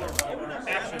for that turn.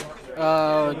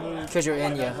 Because you're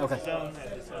in, yeah. Okay.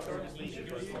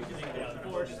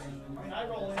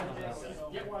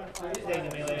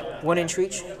 1 inch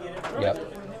reach. Yep.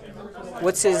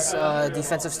 What's his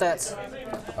defensive stats?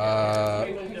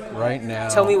 Right now,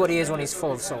 Tell me what he is when he's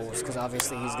full of souls, because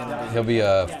obviously he's going to he'll be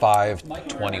a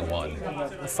 521. be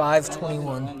a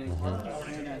 521.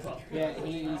 Yeah,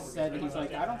 he said, he's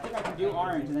like, I don't think I can do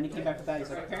orange, and then he came back with that. He's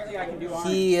like, apparently I can do orange.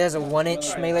 He has a 1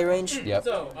 inch melee range. Yep.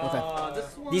 Okay.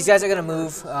 These guys are going to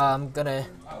move. I'm going to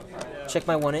check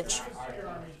my 1 inch.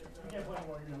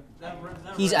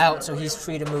 He's out, so he's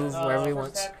free to move wherever he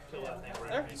wants.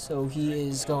 So he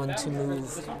is going to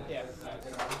move.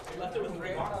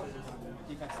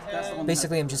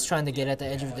 Basically, I'm just trying to get at the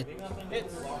edge of the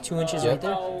 2 inches right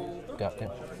there. Got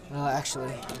him.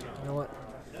 Actually, you know what?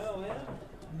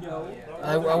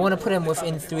 I want to put him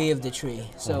within 3 of the tree.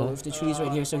 So if the tree's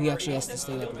right here, so he actually has to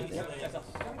stay like right there.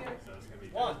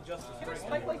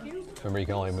 Remember, you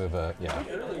can only move a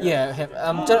Yeah,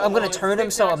 I'm going to turn him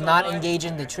so I'm not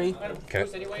engaging the tree. Okay.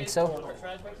 Like so.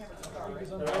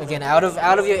 Again, out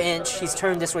of your inch, he's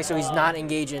turned this way, so he's not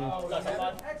engaging.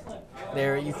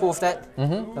 There, you cool with that?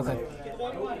 Mm-hmm. Okay.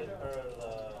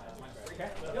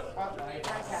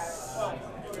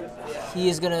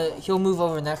 He'll move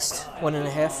over next,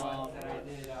 1.5.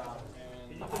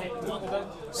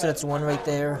 So that's 1 right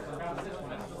there.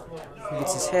 He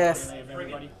gets his half.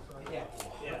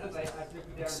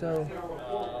 So,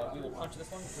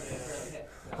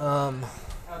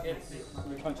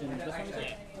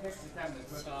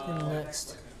 him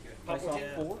next.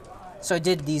 So I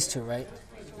did these 2, right?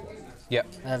 Yep.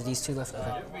 I have these 2 left.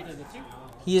 Okay.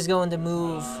 He is going to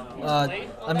move.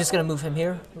 I'm just going to move him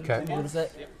here. Okay. Good with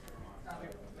that.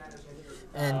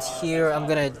 And here I'm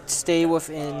going to stay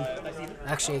within.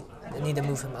 Actually, I need to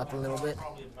move him up a little bit.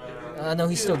 No,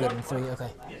 he's still good in 3. Okay.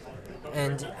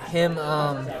 And him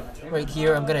right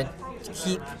here, I'm going to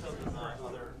keep.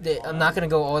 I'm not going to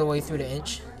go all the way through the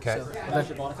inch. Okay. So,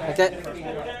 like that.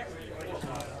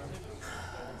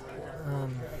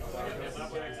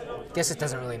 Guess it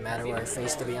doesn't really matter where I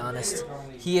face, to be honest.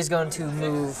 He is going to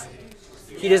move.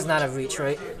 He does not have reach,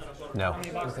 right? No.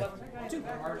 Okay.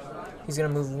 He's going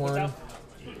to move 1.5.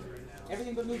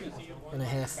 We're gonna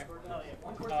hit.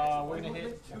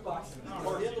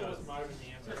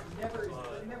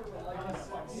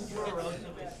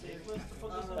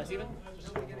 That's even.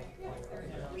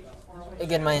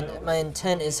 Again, my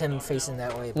intent is him facing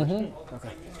that way. But okay.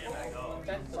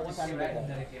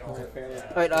 All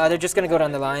right, they're just gonna go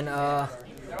down the line.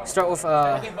 Start with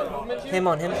him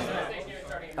on him.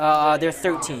 They're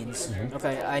 13s.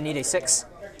 Okay, I need a 6.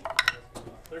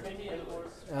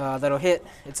 That'll hit.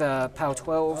 It's a POW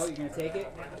 12. Oh, you gonna take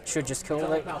it? Should just kill,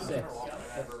 right? About 6.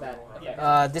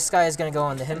 This guy is gonna go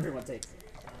on to him.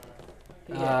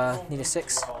 Need a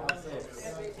 6.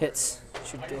 Hits.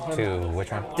 Should get him. To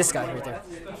which one? This guy right there.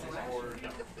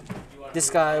 This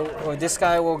guy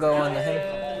will go on to him.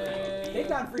 Take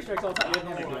down free strikes all the time. You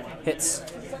have never done. Hits.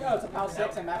 It's like, oh, it's a POW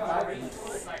 6 and Mac 5.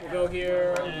 We'll go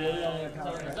here.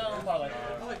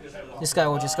 This guy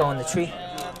will just go on the tree.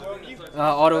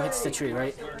 Auto hits the tree,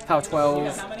 right? POW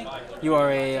 12. You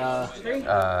are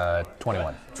a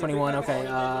 21. 21. Okay.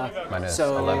 Minus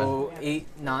so 11. 8,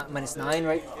 not minus 9,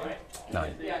 right?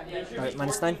 9. All right,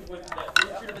 minus 9.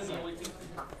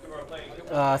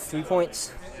 3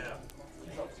 points.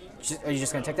 Are you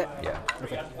just gonna take that? Yeah.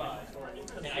 Okay.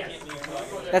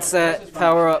 That's that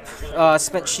power up.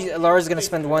 Elara's gonna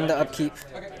spend 1 to upkeep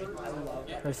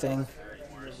her thing.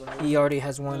 He already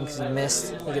has 1 because he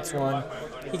missed. He gets 1.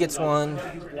 He gets 1.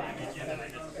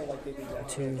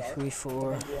 2, 3,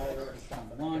 4.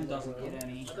 1 doesn't get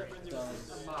any.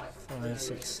 5,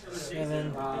 6,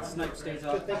 7. Snipe stays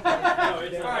up.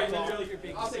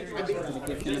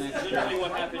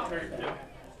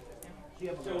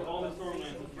 So all the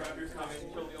Stormlands, grab your comment,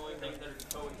 kill the only things that are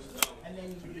going to stone. And then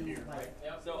you can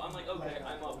So I'm like, okay,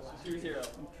 I'm up. Choose hero.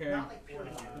 Okay.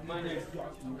 My name.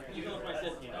 Even with my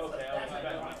system. Okay, I was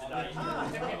expecting to die.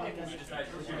 He decides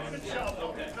to shoot himself.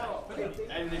 Okay.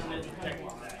 And this is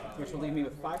technical. Which will leave me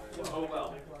with 5. Oh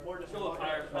well. Kill the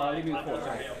fire. Leave me with 4.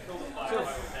 Sorry. Kill the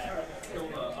fire. Kill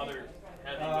the other.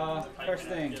 First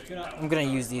thing. I'm gonna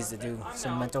use these to do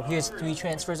some mental. He has 3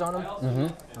 transfers on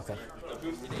him. Okay.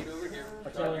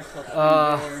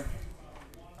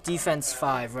 Defense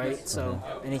 5, right? So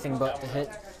anything but the hit.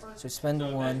 So spend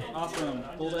 1. Awesome.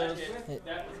 Bulldoze. Hit.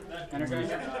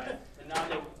 Energizer.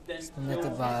 Spend that to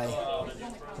buy.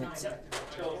 Hit.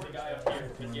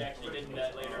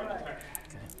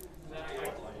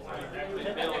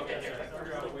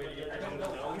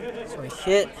 So I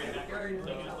hit.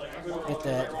 Get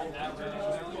that.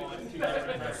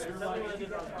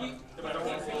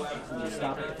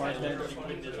 Stop at the far side.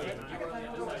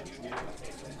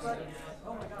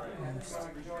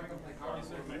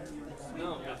 No.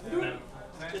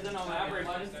 Because then on average,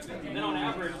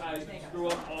 I screw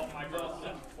up all my buffs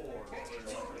at 4.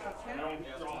 I don't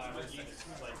draw as much.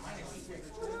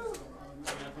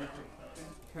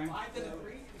 Okay.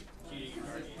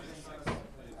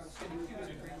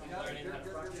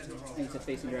 And it's a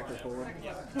facing director forward.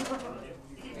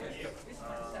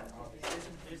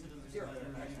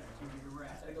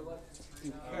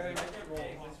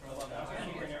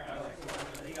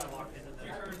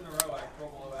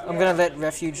 I'm gonna let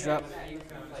refuge drop.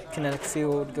 Kinetic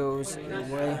field goes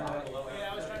away.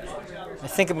 I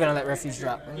think I'm gonna let refuge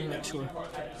drop. Let me make sure.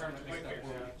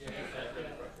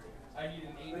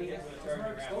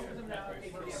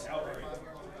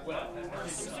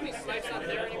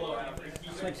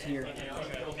 Snipe's here.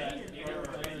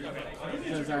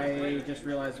 Because I just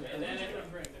realized.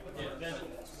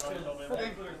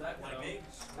 Okay.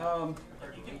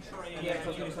 Yeah, so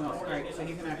let's do something else. Alright, so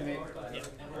he can activate.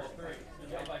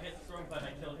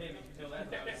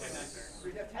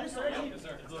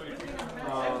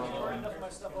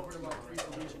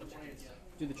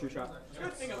 Do the true shot.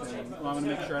 Well, I'm going to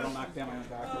make sure I don't knock down my own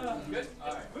back.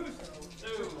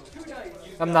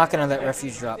 I'm not gonna let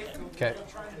refuge drop. Okay.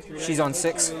 She's on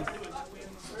 6.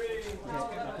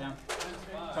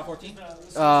 Top 14?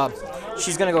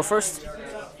 She's gonna go first.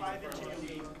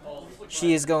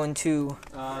 She is going to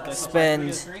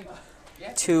spend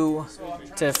 2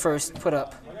 to first put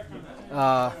up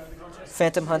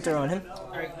Phantom Hunter on him.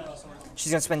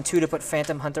 She's gonna spend 2 to put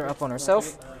Phantom Hunter up on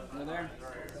herself.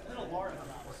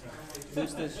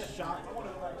 Boost this shot.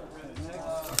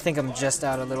 I think I'm just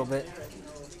out a little bit.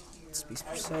 Let's be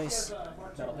precise.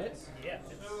 That'll hit.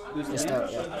 Just out,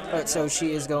 yeah. Alright, so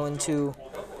she is going to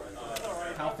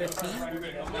Top 15.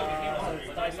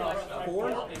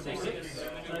 4.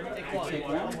 Take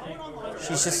 1.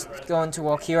 she's just going to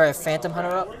walk here. I have Phantom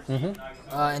Hunter up.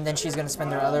 And then she's gonna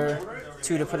spend her other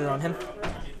 2 to put it on him.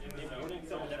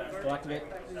 Activate.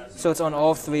 So it's on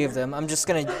all 3 of them. I'm just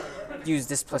gonna use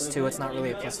this +2. It's not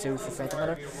really a +2 for Phantom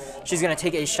Hunter. She's gonna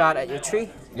take a shot at your tree.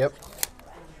 Yep.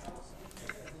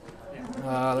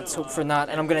 Let's hope for not.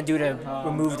 And I'm gonna do to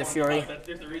remove the Fury.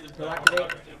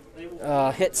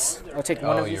 Hits. I'll take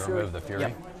 1 Oh, of you your Fury. remove the Fury?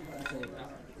 Yep.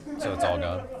 So it's all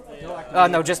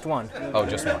gone? No, just 1. Oh,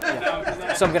 just 1.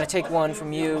 Yeah. So I'm gonna take 1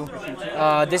 from you.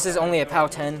 This is only a POW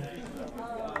 10.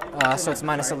 So it's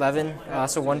minus 11.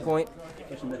 So 1 point.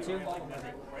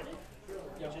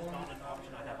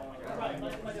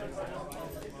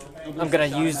 I'm gonna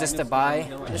use this to buy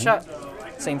the shot.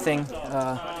 Same thing.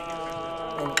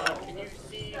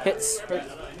 Hits.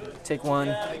 Take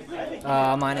 1.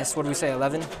 Minus, what do we say,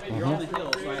 11?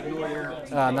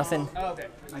 Nothing.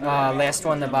 Last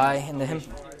one to buy into him.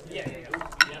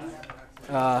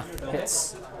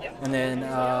 Hits. And then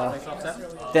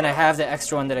I have the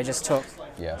extra one that I just took.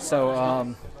 Yeah. So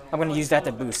I'm going to use that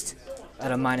to boost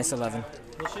at a minus 11.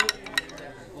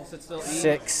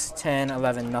 6, 10,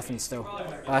 11, nothing still.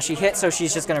 She hit, so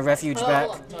she's just going to refuge back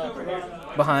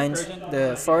behind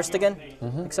the forest again. I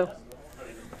think so.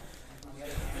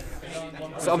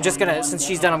 So I'm just gonna, since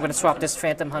she's done, I'm gonna swap this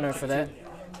Phantom Hunter for that,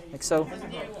 like so.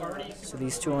 So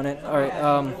these two on it. All right.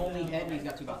 Only head, and he's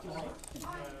got 2 boxes.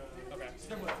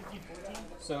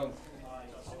 So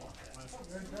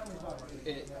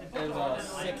there's a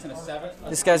 6 and a 7.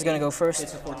 This guy's gonna go It's first. a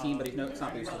 14, but it's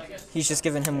not boosted. He's just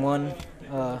giving him one.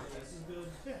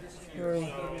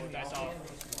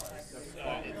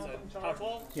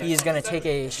 He is gonna take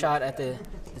a shot at the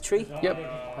tree.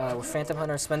 Yep. With Phantom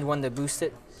Hunter, spend 1 to boost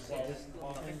it.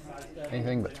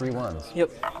 Anything but 3 ones.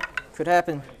 Yep. Could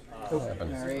happen.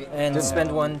 Happens. And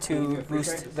spend 1 to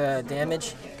boost the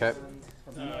damage. Okay.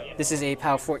 This is a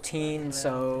POW 14,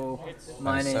 so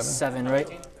mine is Minus 7, right?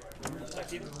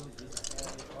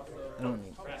 I don't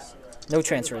need. No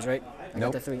transfers, right? I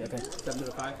Nope. got the 3. Okay. 7 to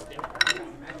the 5.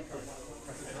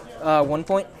 1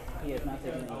 point. He has not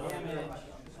taken any damage.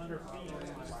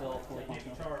 Still 4 points.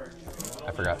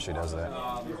 I forgot she does that.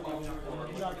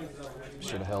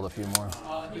 Should have held a few more.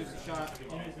 Here's the shot.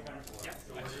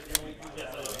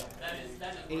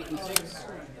 8 and 6.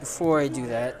 Before I do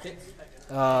that,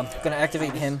 I'm gonna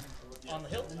activate him.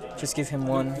 Just give him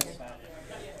 1.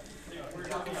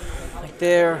 Right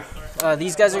there.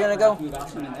 These guys are gonna go.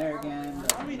 Option in there again.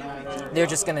 They're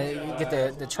just gonna get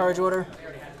the charge order.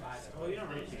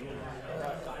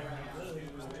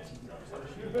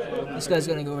 This guy's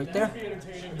gonna go right there.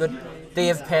 Good. They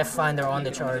have Pathfinder on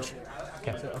the charge.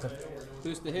 Okay. Okay.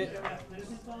 Boost the hit.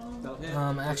 Don't hit.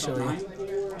 Actually,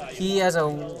 he has a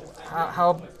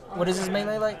how what is his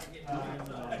melee like?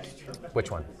 Which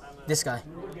one? This guy,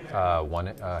 1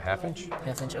 half inch.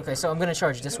 half inch. Okay, so I'm gonna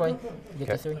charge this way. Get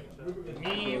the Okay. 3.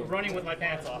 Me running with my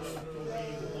pants off.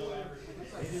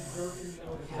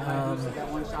 That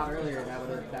one shot earlier, that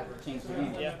would have changed the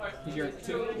game. Yeah. Because you're at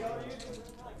 2.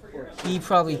 He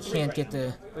probably can't get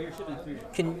the. But you're shooting 3.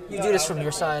 Can you do this from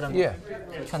your side? I'm Yeah.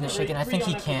 kind of shaking. I think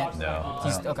he can't. No.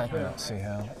 He's okay. See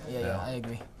how? Yeah, I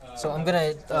agree. So I'm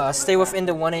gonna stay within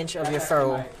the 1 inch of your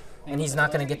ferrule, and he's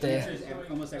not gonna get the.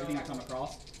 Almost everything I come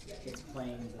across, it's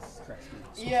playing this correct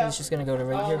speed. Yeah. He's just gonna go to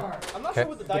right here, I'm not Okay. sure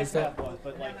what the dice map was,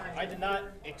 but like I did not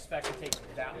expect to take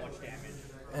that much damage.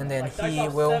 and then Like, dice he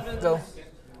off will 7, go.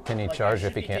 Can he charge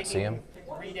if he can't see him?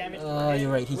 3 damage.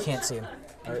 You're right. He can't see him.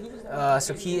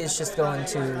 So he is just going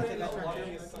to.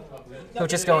 He'll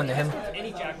just go into him.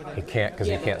 Any jack with He can't because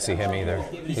he can't see him either.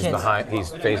 He's can't. behind. He's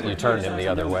facing. You turned him the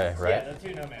other way, right? the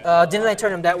 2 no man. Didn't I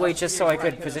turn him that way just so I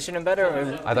could position him better?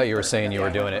 Or? I thought you were saying you were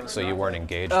doing it so you weren't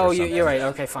engaged. Oh, or something. you're right.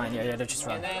 Okay, fine. Yeah, they're just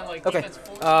wrong. Then, like, Okay, defense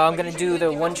I'm gonna do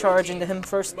the 1 charge into him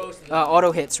first.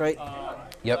 Auto hits, right?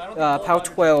 Yep. POW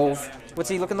 12. What's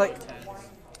he looking like?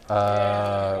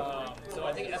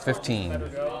 15.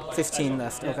 15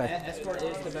 left. Okay. Escort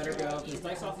is the better go. He's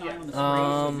dice off 9 on the spray,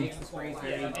 so it makes the sprays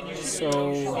very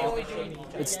So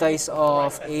it's dice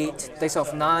off 8, dice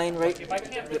off 9, right? If I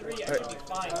can't be 3, I should be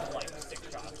fine with like 6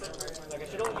 shots. Like I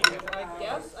should only be. I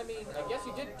guess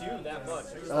you did do that much.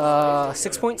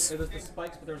 6 points. It was the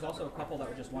spikes, but there was also a couple that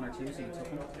were just 1 or 2, so you took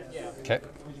them. Yeah. Okay.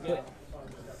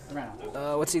 Ran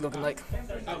out. What's he looking like?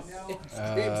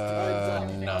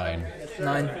 9.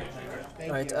 9.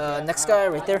 Alright, next guy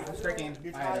right there. Straight game.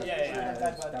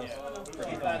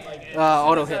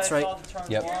 Auto hits, right?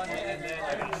 Yep. And then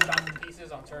I got shot to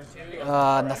pieces on turn 2.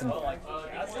 Nothing.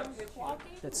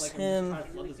 That's him.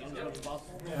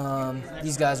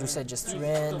 These guys we said just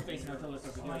ran. Like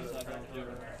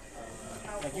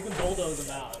you can bulldoze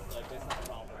them out. Like that's not a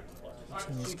problem.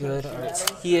 He's good.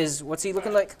 Alright. He is, what's he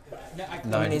looking like?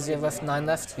 How many is he left? 9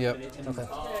 left? Yep. Okay.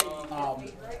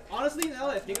 Honestly, now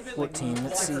that I think of it, 14.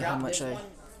 Let's see how much I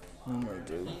normally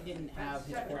do. he didn't have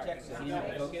his cortex, so he didn't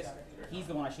have the focus. He's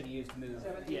the one I should have used to move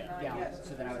down,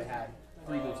 so then I would have had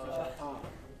 3 boosted shots.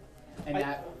 And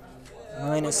that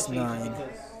Minus 9. because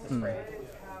the spray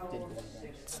didn't do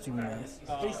anything. Let's do math.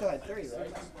 But he still had 3, right?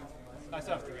 I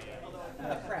still have 3.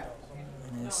 Oh, crap.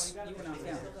 Minus You were knocked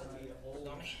down.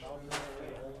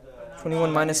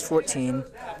 21 minus 14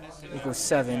 equals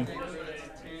 7.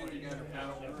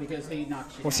 Because he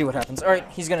knocked you We'll see what happens. Alright,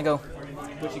 he's gonna go.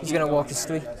 Which you He's can't gonna go walk on his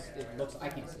 3. because It looks, I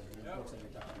can't see it. It looks like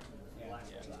you're talking. Yeah.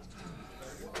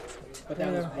 But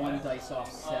that was 1 dice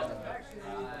off 7.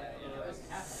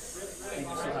 And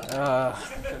you still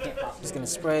have He's gonna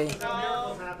spray.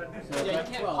 Yeah, you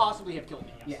can't possibly have killed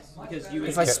me. yes, because you.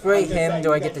 If I spray him,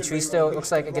 do I get the tree still? It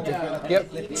looks like I get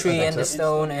the tree and the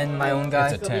stone and my own guy.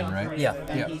 It's a 10, right? Yeah.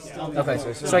 Yep.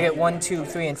 Okay. So I get 1, 2,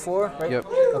 3, and 4, right? Yep.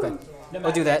 Okay.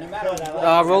 I'll do that.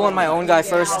 Roll on my own guy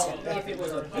first. If it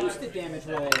was a boosted damage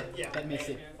roll that makes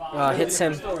it Hits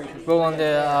him. Roll on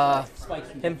the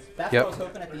him. That's Yep. what I was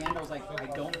hoping at the end. I was like, I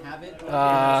don't have it.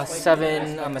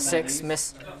 7. I'm a 6.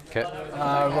 Miss. Okay.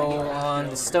 Roll on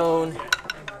the stone.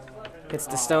 Hits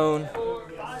the stone.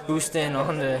 boost in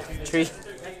on the tree.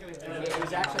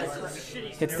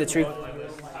 Hits the tree.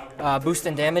 Boost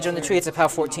in damage on the tree. It's a POW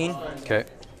 14. Okay.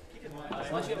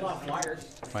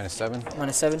 -7.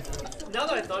 -7. Now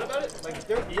that I thought about it, like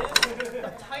there is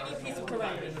a tiny piece of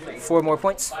terrain in the tree. 4 more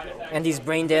points. And he's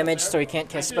brain damaged, so he can't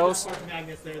cast spells.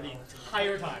 Magnets there the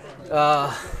entire time.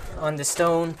 On the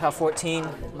stone, POW 14,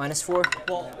 -4.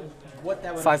 Well, what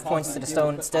that would 5 points to the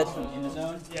stone instead. in the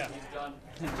zone. Yeah.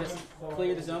 To just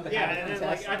clear the zone, but Yeah, have and it then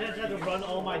like contest. I just had to run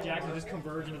all my jacks and just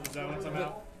converge into the zone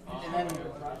somehow. And then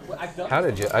I've done How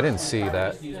did you? I didn't see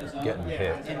that getting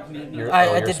hit. You're, I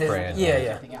you're did the, spraying.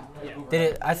 yeah. Did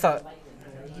it? I thought.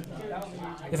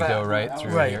 If You go right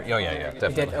through Right. here. Oh yeah, You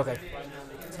definitely. did? Okay.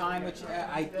 time, which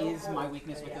is my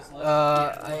weakness with this list.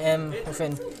 I am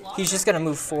within. He's just gonna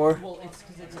move 4. Well, it's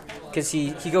because it's Because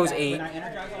he goes 8. when I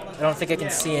energize all I don't think I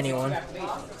can see anyone.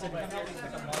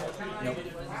 Nope.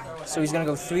 So he's gonna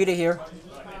go 3 to here.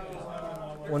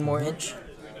 1 more inch.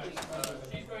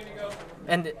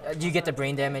 And you get the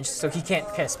brain damage, so he can't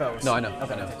cast spells. No, I know.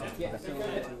 I know.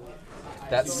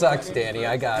 That sucks, Danny.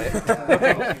 I got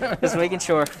it. Just making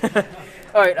sure.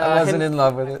 All right. I wasn't in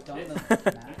love with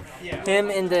it. Him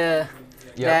in the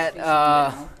Yep.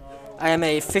 I am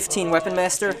a 15 weapon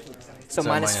master, so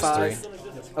minus minus 5.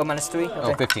 Oh, minus 3.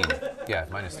 Okay. Oh, 15. Yeah,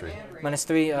 -3. Minus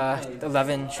 3.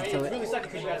 11 should kill it. Really sucked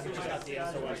because you guys just got the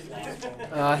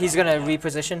SOS. He's gonna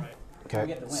reposition.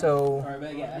 Okay. So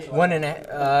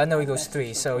 1.5. No, he goes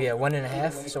 3. So yeah,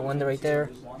 1.5. So 1 right there.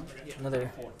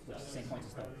 Another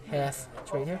half.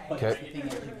 It's right here. Okay.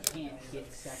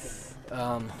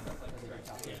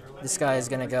 This guy is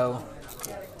gonna go.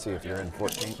 See if you're in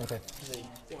 14. Okay.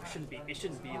 It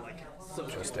shouldn't be like so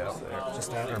Just out there.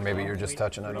 Just out. Or maybe you're just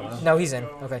touching. I don't know. No, he's in.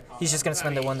 Okay. He's just gonna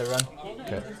spend the 1 to run.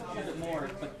 Okay.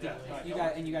 you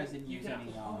guys didn't use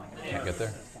any. Can't get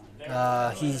there.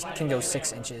 He can go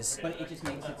 6 inches. But it just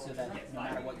makes it so that no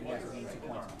matter what, you guys will gain 2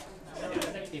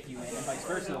 points if you win, and vice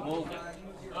versa. We'll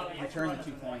return the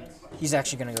 2 points. He's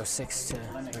actually gonna go 6 to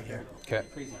right here. Okay.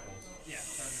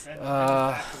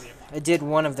 I did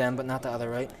one of them, but not the other,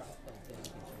 right?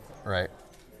 Right.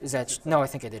 Is that no? I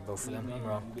think I did both of them. I'm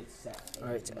wrong. All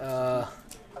right.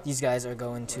 These guys are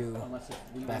going to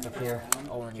back up here.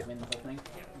 All on you.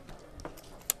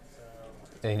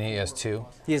 And he has 2.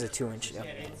 He has a 2-inch. Yep.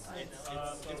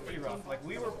 it's pretty rough. Like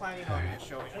we were planning on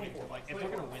showing like if we're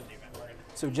gonna win the event, we're gonna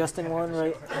So Justin won,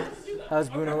 right? How's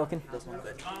Bruno looking?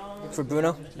 For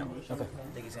Bruno? No. Okay.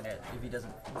 I think he's gonna, if he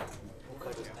doesn't,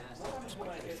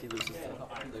 if he loses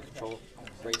the control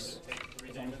race.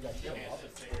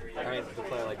 I mean, the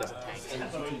player like doesn't tank.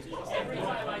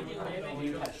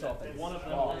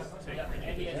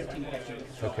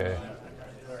 Okay.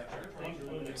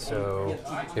 So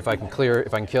if I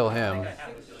can kill him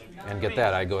and get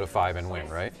that, I go to 5 and win,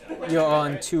 right? You're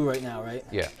on 2 right now, right?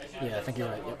 Yeah. Yeah, I think you're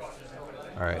right. Yep.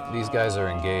 All right. These guys are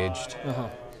engaged. Uh-huh.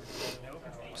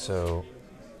 So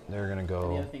they're gonna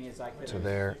go to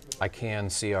there. I can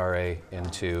CRA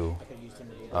into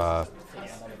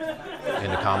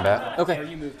combat.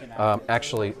 Okay.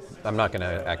 Actually, I'm not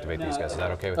gonna activate these guys. Is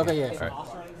that okay with you? Okay, yeah.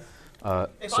 All right.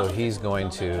 So he's going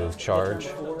to charge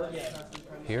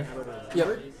here,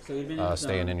 Yep.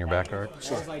 staying in your back guard.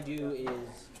 All I do is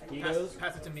bulldoze,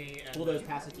 pass it to me. And bulldoze,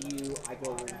 pass it to you. I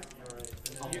go.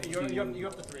 you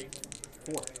have the 3.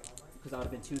 4, because I would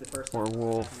have been 2 the first time.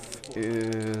 Warpwolf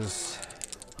is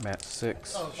Matt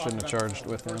 6. Shouldn't have charged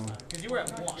with him. Because you were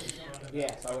at 1.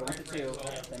 Yeah, so I would have went to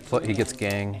 2. Then He gets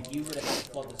gang. you would have had to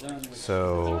flood the zone. With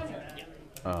So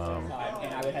and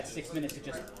I would have had 6 minutes to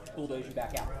just bulldoze you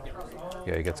back out.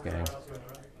 yeah, he gets gang.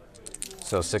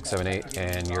 So 6, 7, 8,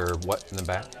 and you're what in the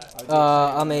back?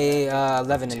 I'm a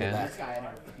 11 in the 10.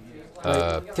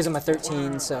 back. Because I'm a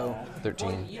 13, so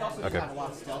 13. Okay.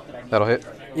 That'll hit.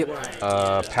 yep.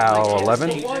 PAL 11.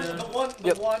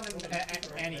 The one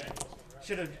Annie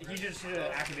should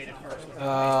have activated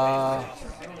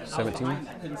first.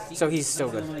 17. So he's still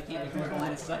good.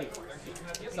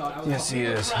 Yes, he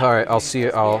is. All right,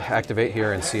 I'll activate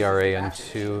here and CRA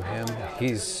into him.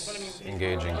 He's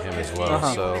engaging him as well.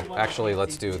 So actually,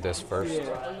 let's do this first.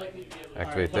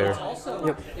 Activate there.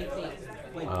 Yep.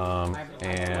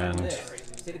 And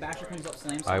Say the basher comes up,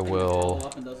 slams I something, will- follow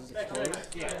up and does his explode.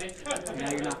 And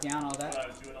now you're knocked down, all that.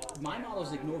 My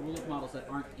models ignore rule models that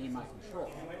aren't in my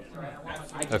control.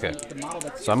 I just Okay. need the model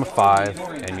that's so I'm a 5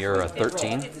 and you're a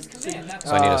 13.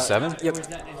 So I need a 7. Yep.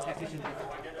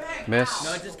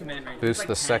 Miss. Boost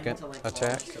the second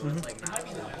attack.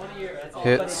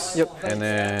 Hits. Yep. And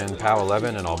then POW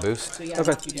 11 and I'll boost. so you have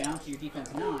to knock you down to your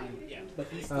defense 9. But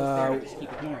he's still there, just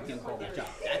keep ignoring him for the job.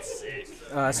 That's sick.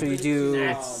 So you do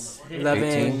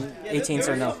 11, 18s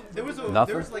or no?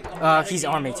 Nothing? He's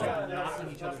arm 18.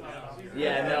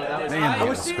 Yeah, no, that was. Man, I I'm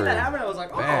was seeing screwed. that happen. I was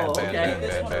like, oh, Bad, okay.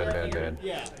 bad.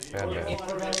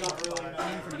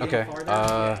 Okay,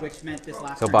 Which meant this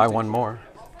last so turn buy was one more.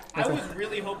 I was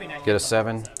really hoping I Get a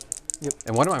 7. Yep.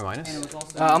 And what am I minus? And it was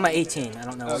also I'm at 18. I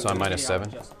don't know. So I'm minus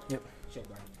 7. Yep. shield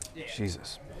guard.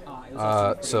 Jesus. It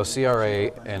was So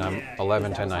CRA, and I'm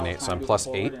 11, 10, 9, 8, so I'm plus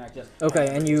 8.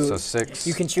 Okay, and you So 6.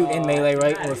 you can shoot in melee,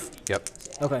 right? Or if, Yep.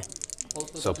 okay.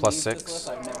 So plus 6.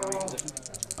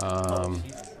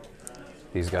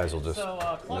 These guys will just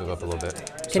move up a little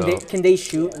bit. Can they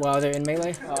shoot while they're in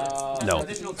melee? No.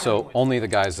 So only the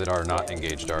guys that are not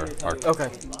engaged are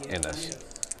Okay. in this.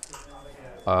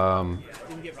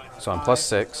 So I'm plus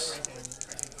 6.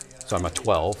 So I'm a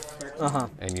 12.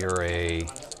 And you're a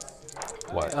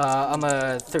what? I'm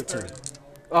a 13.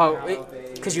 Oh,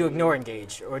 because you ignore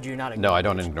engage, or do you not ignore? No, I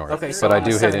don't ignore it. Okay, so but I I'm a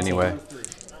do hit 17. anyway.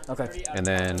 Okay. And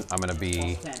then I'm gonna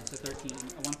be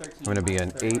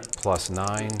an 8 plus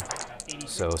 9,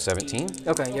 so 17.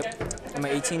 Okay, yep. I'm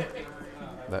at 18.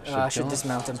 That should I kill should him.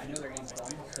 dismount him.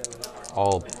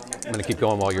 I'm gonna keep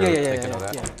going while you're thinking of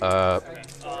that. yeah.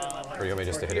 Or you want me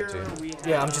just to hit it too?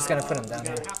 Yeah, I'm just gonna put him down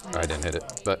here. I didn't hit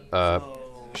it, but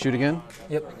shoot again.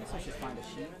 Yep.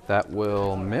 That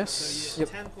will miss. Yep.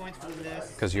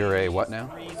 Because you're a what now?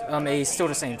 Still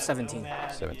the same, 17.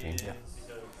 17. Yeah.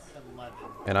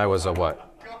 And I was a what?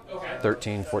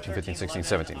 13, 14, 15, 16,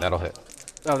 17. That'll hit.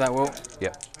 Oh, that will?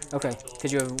 Yep. Okay.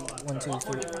 Because you have 1, 2,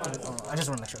 3. Oh, I just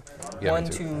want to make sure. Yeah, 1, me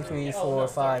too. 2, 3, 4,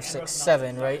 5, 6,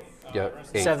 7, right? Yep.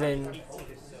 8. 7.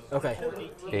 Okay.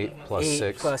 8 plus 8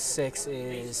 6. plus 6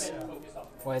 is.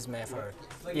 Why is math hard?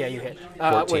 Yeah, you hit.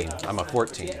 14. Wait. I'm a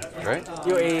 14, right?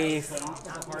 You're a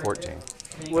 14.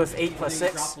 with 8 plus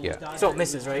 6? Yeah. So it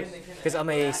misses, right? Because I'm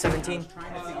a 17.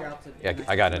 Yeah,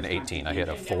 I got an 18. I hit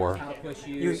a 4.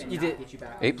 You did.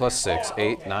 8 plus 6.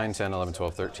 8, 9, 10, 11,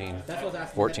 12, 13,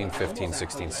 14, 15,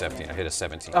 16, 17. I hit a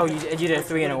 17. Oh, you did a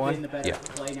 3 and a 1? Yeah.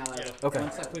 Okay.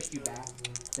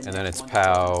 And then it's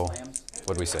POW.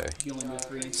 What do we say?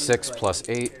 6 plus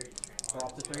 8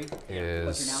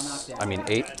 is,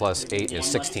 8 plus 8 is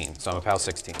 16. So I'm a POW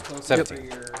 16.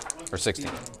 17. Or 16.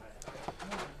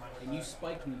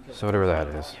 So whatever that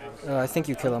is. I think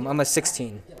you kill him. I'm a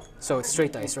 16. So it's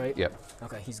straight dice, right? Yep.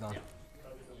 Okay, he's gone.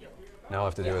 Now all I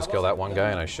have to do is kill that one guy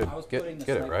and I should get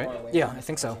it, right? Yeah, I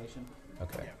think so.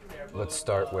 Okay. Let's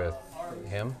start with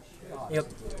him. Yep.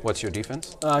 What's your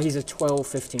defense? He's a 12,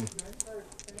 15.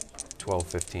 12,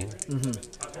 15.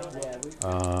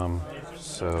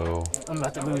 So I'm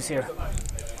about to lose here.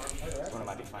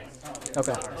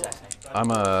 Okay.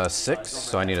 I'm a 6,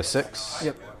 so I need a 6.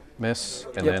 Yep. Miss,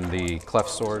 and Yep. then the cleft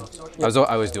sword. I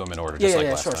always do them in order, just like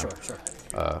last time.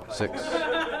 Sure. 6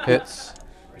 hits,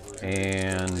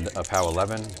 and a POW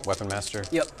 11, Weapon Master.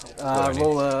 Yep.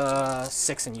 Roll a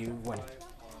 6 and you win.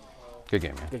 Good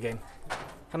game, man. Good game.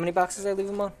 How many boxes did I leave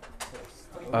him on?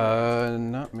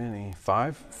 Not many.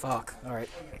 5? Fuck. All right.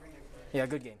 Yeah,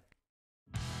 good game.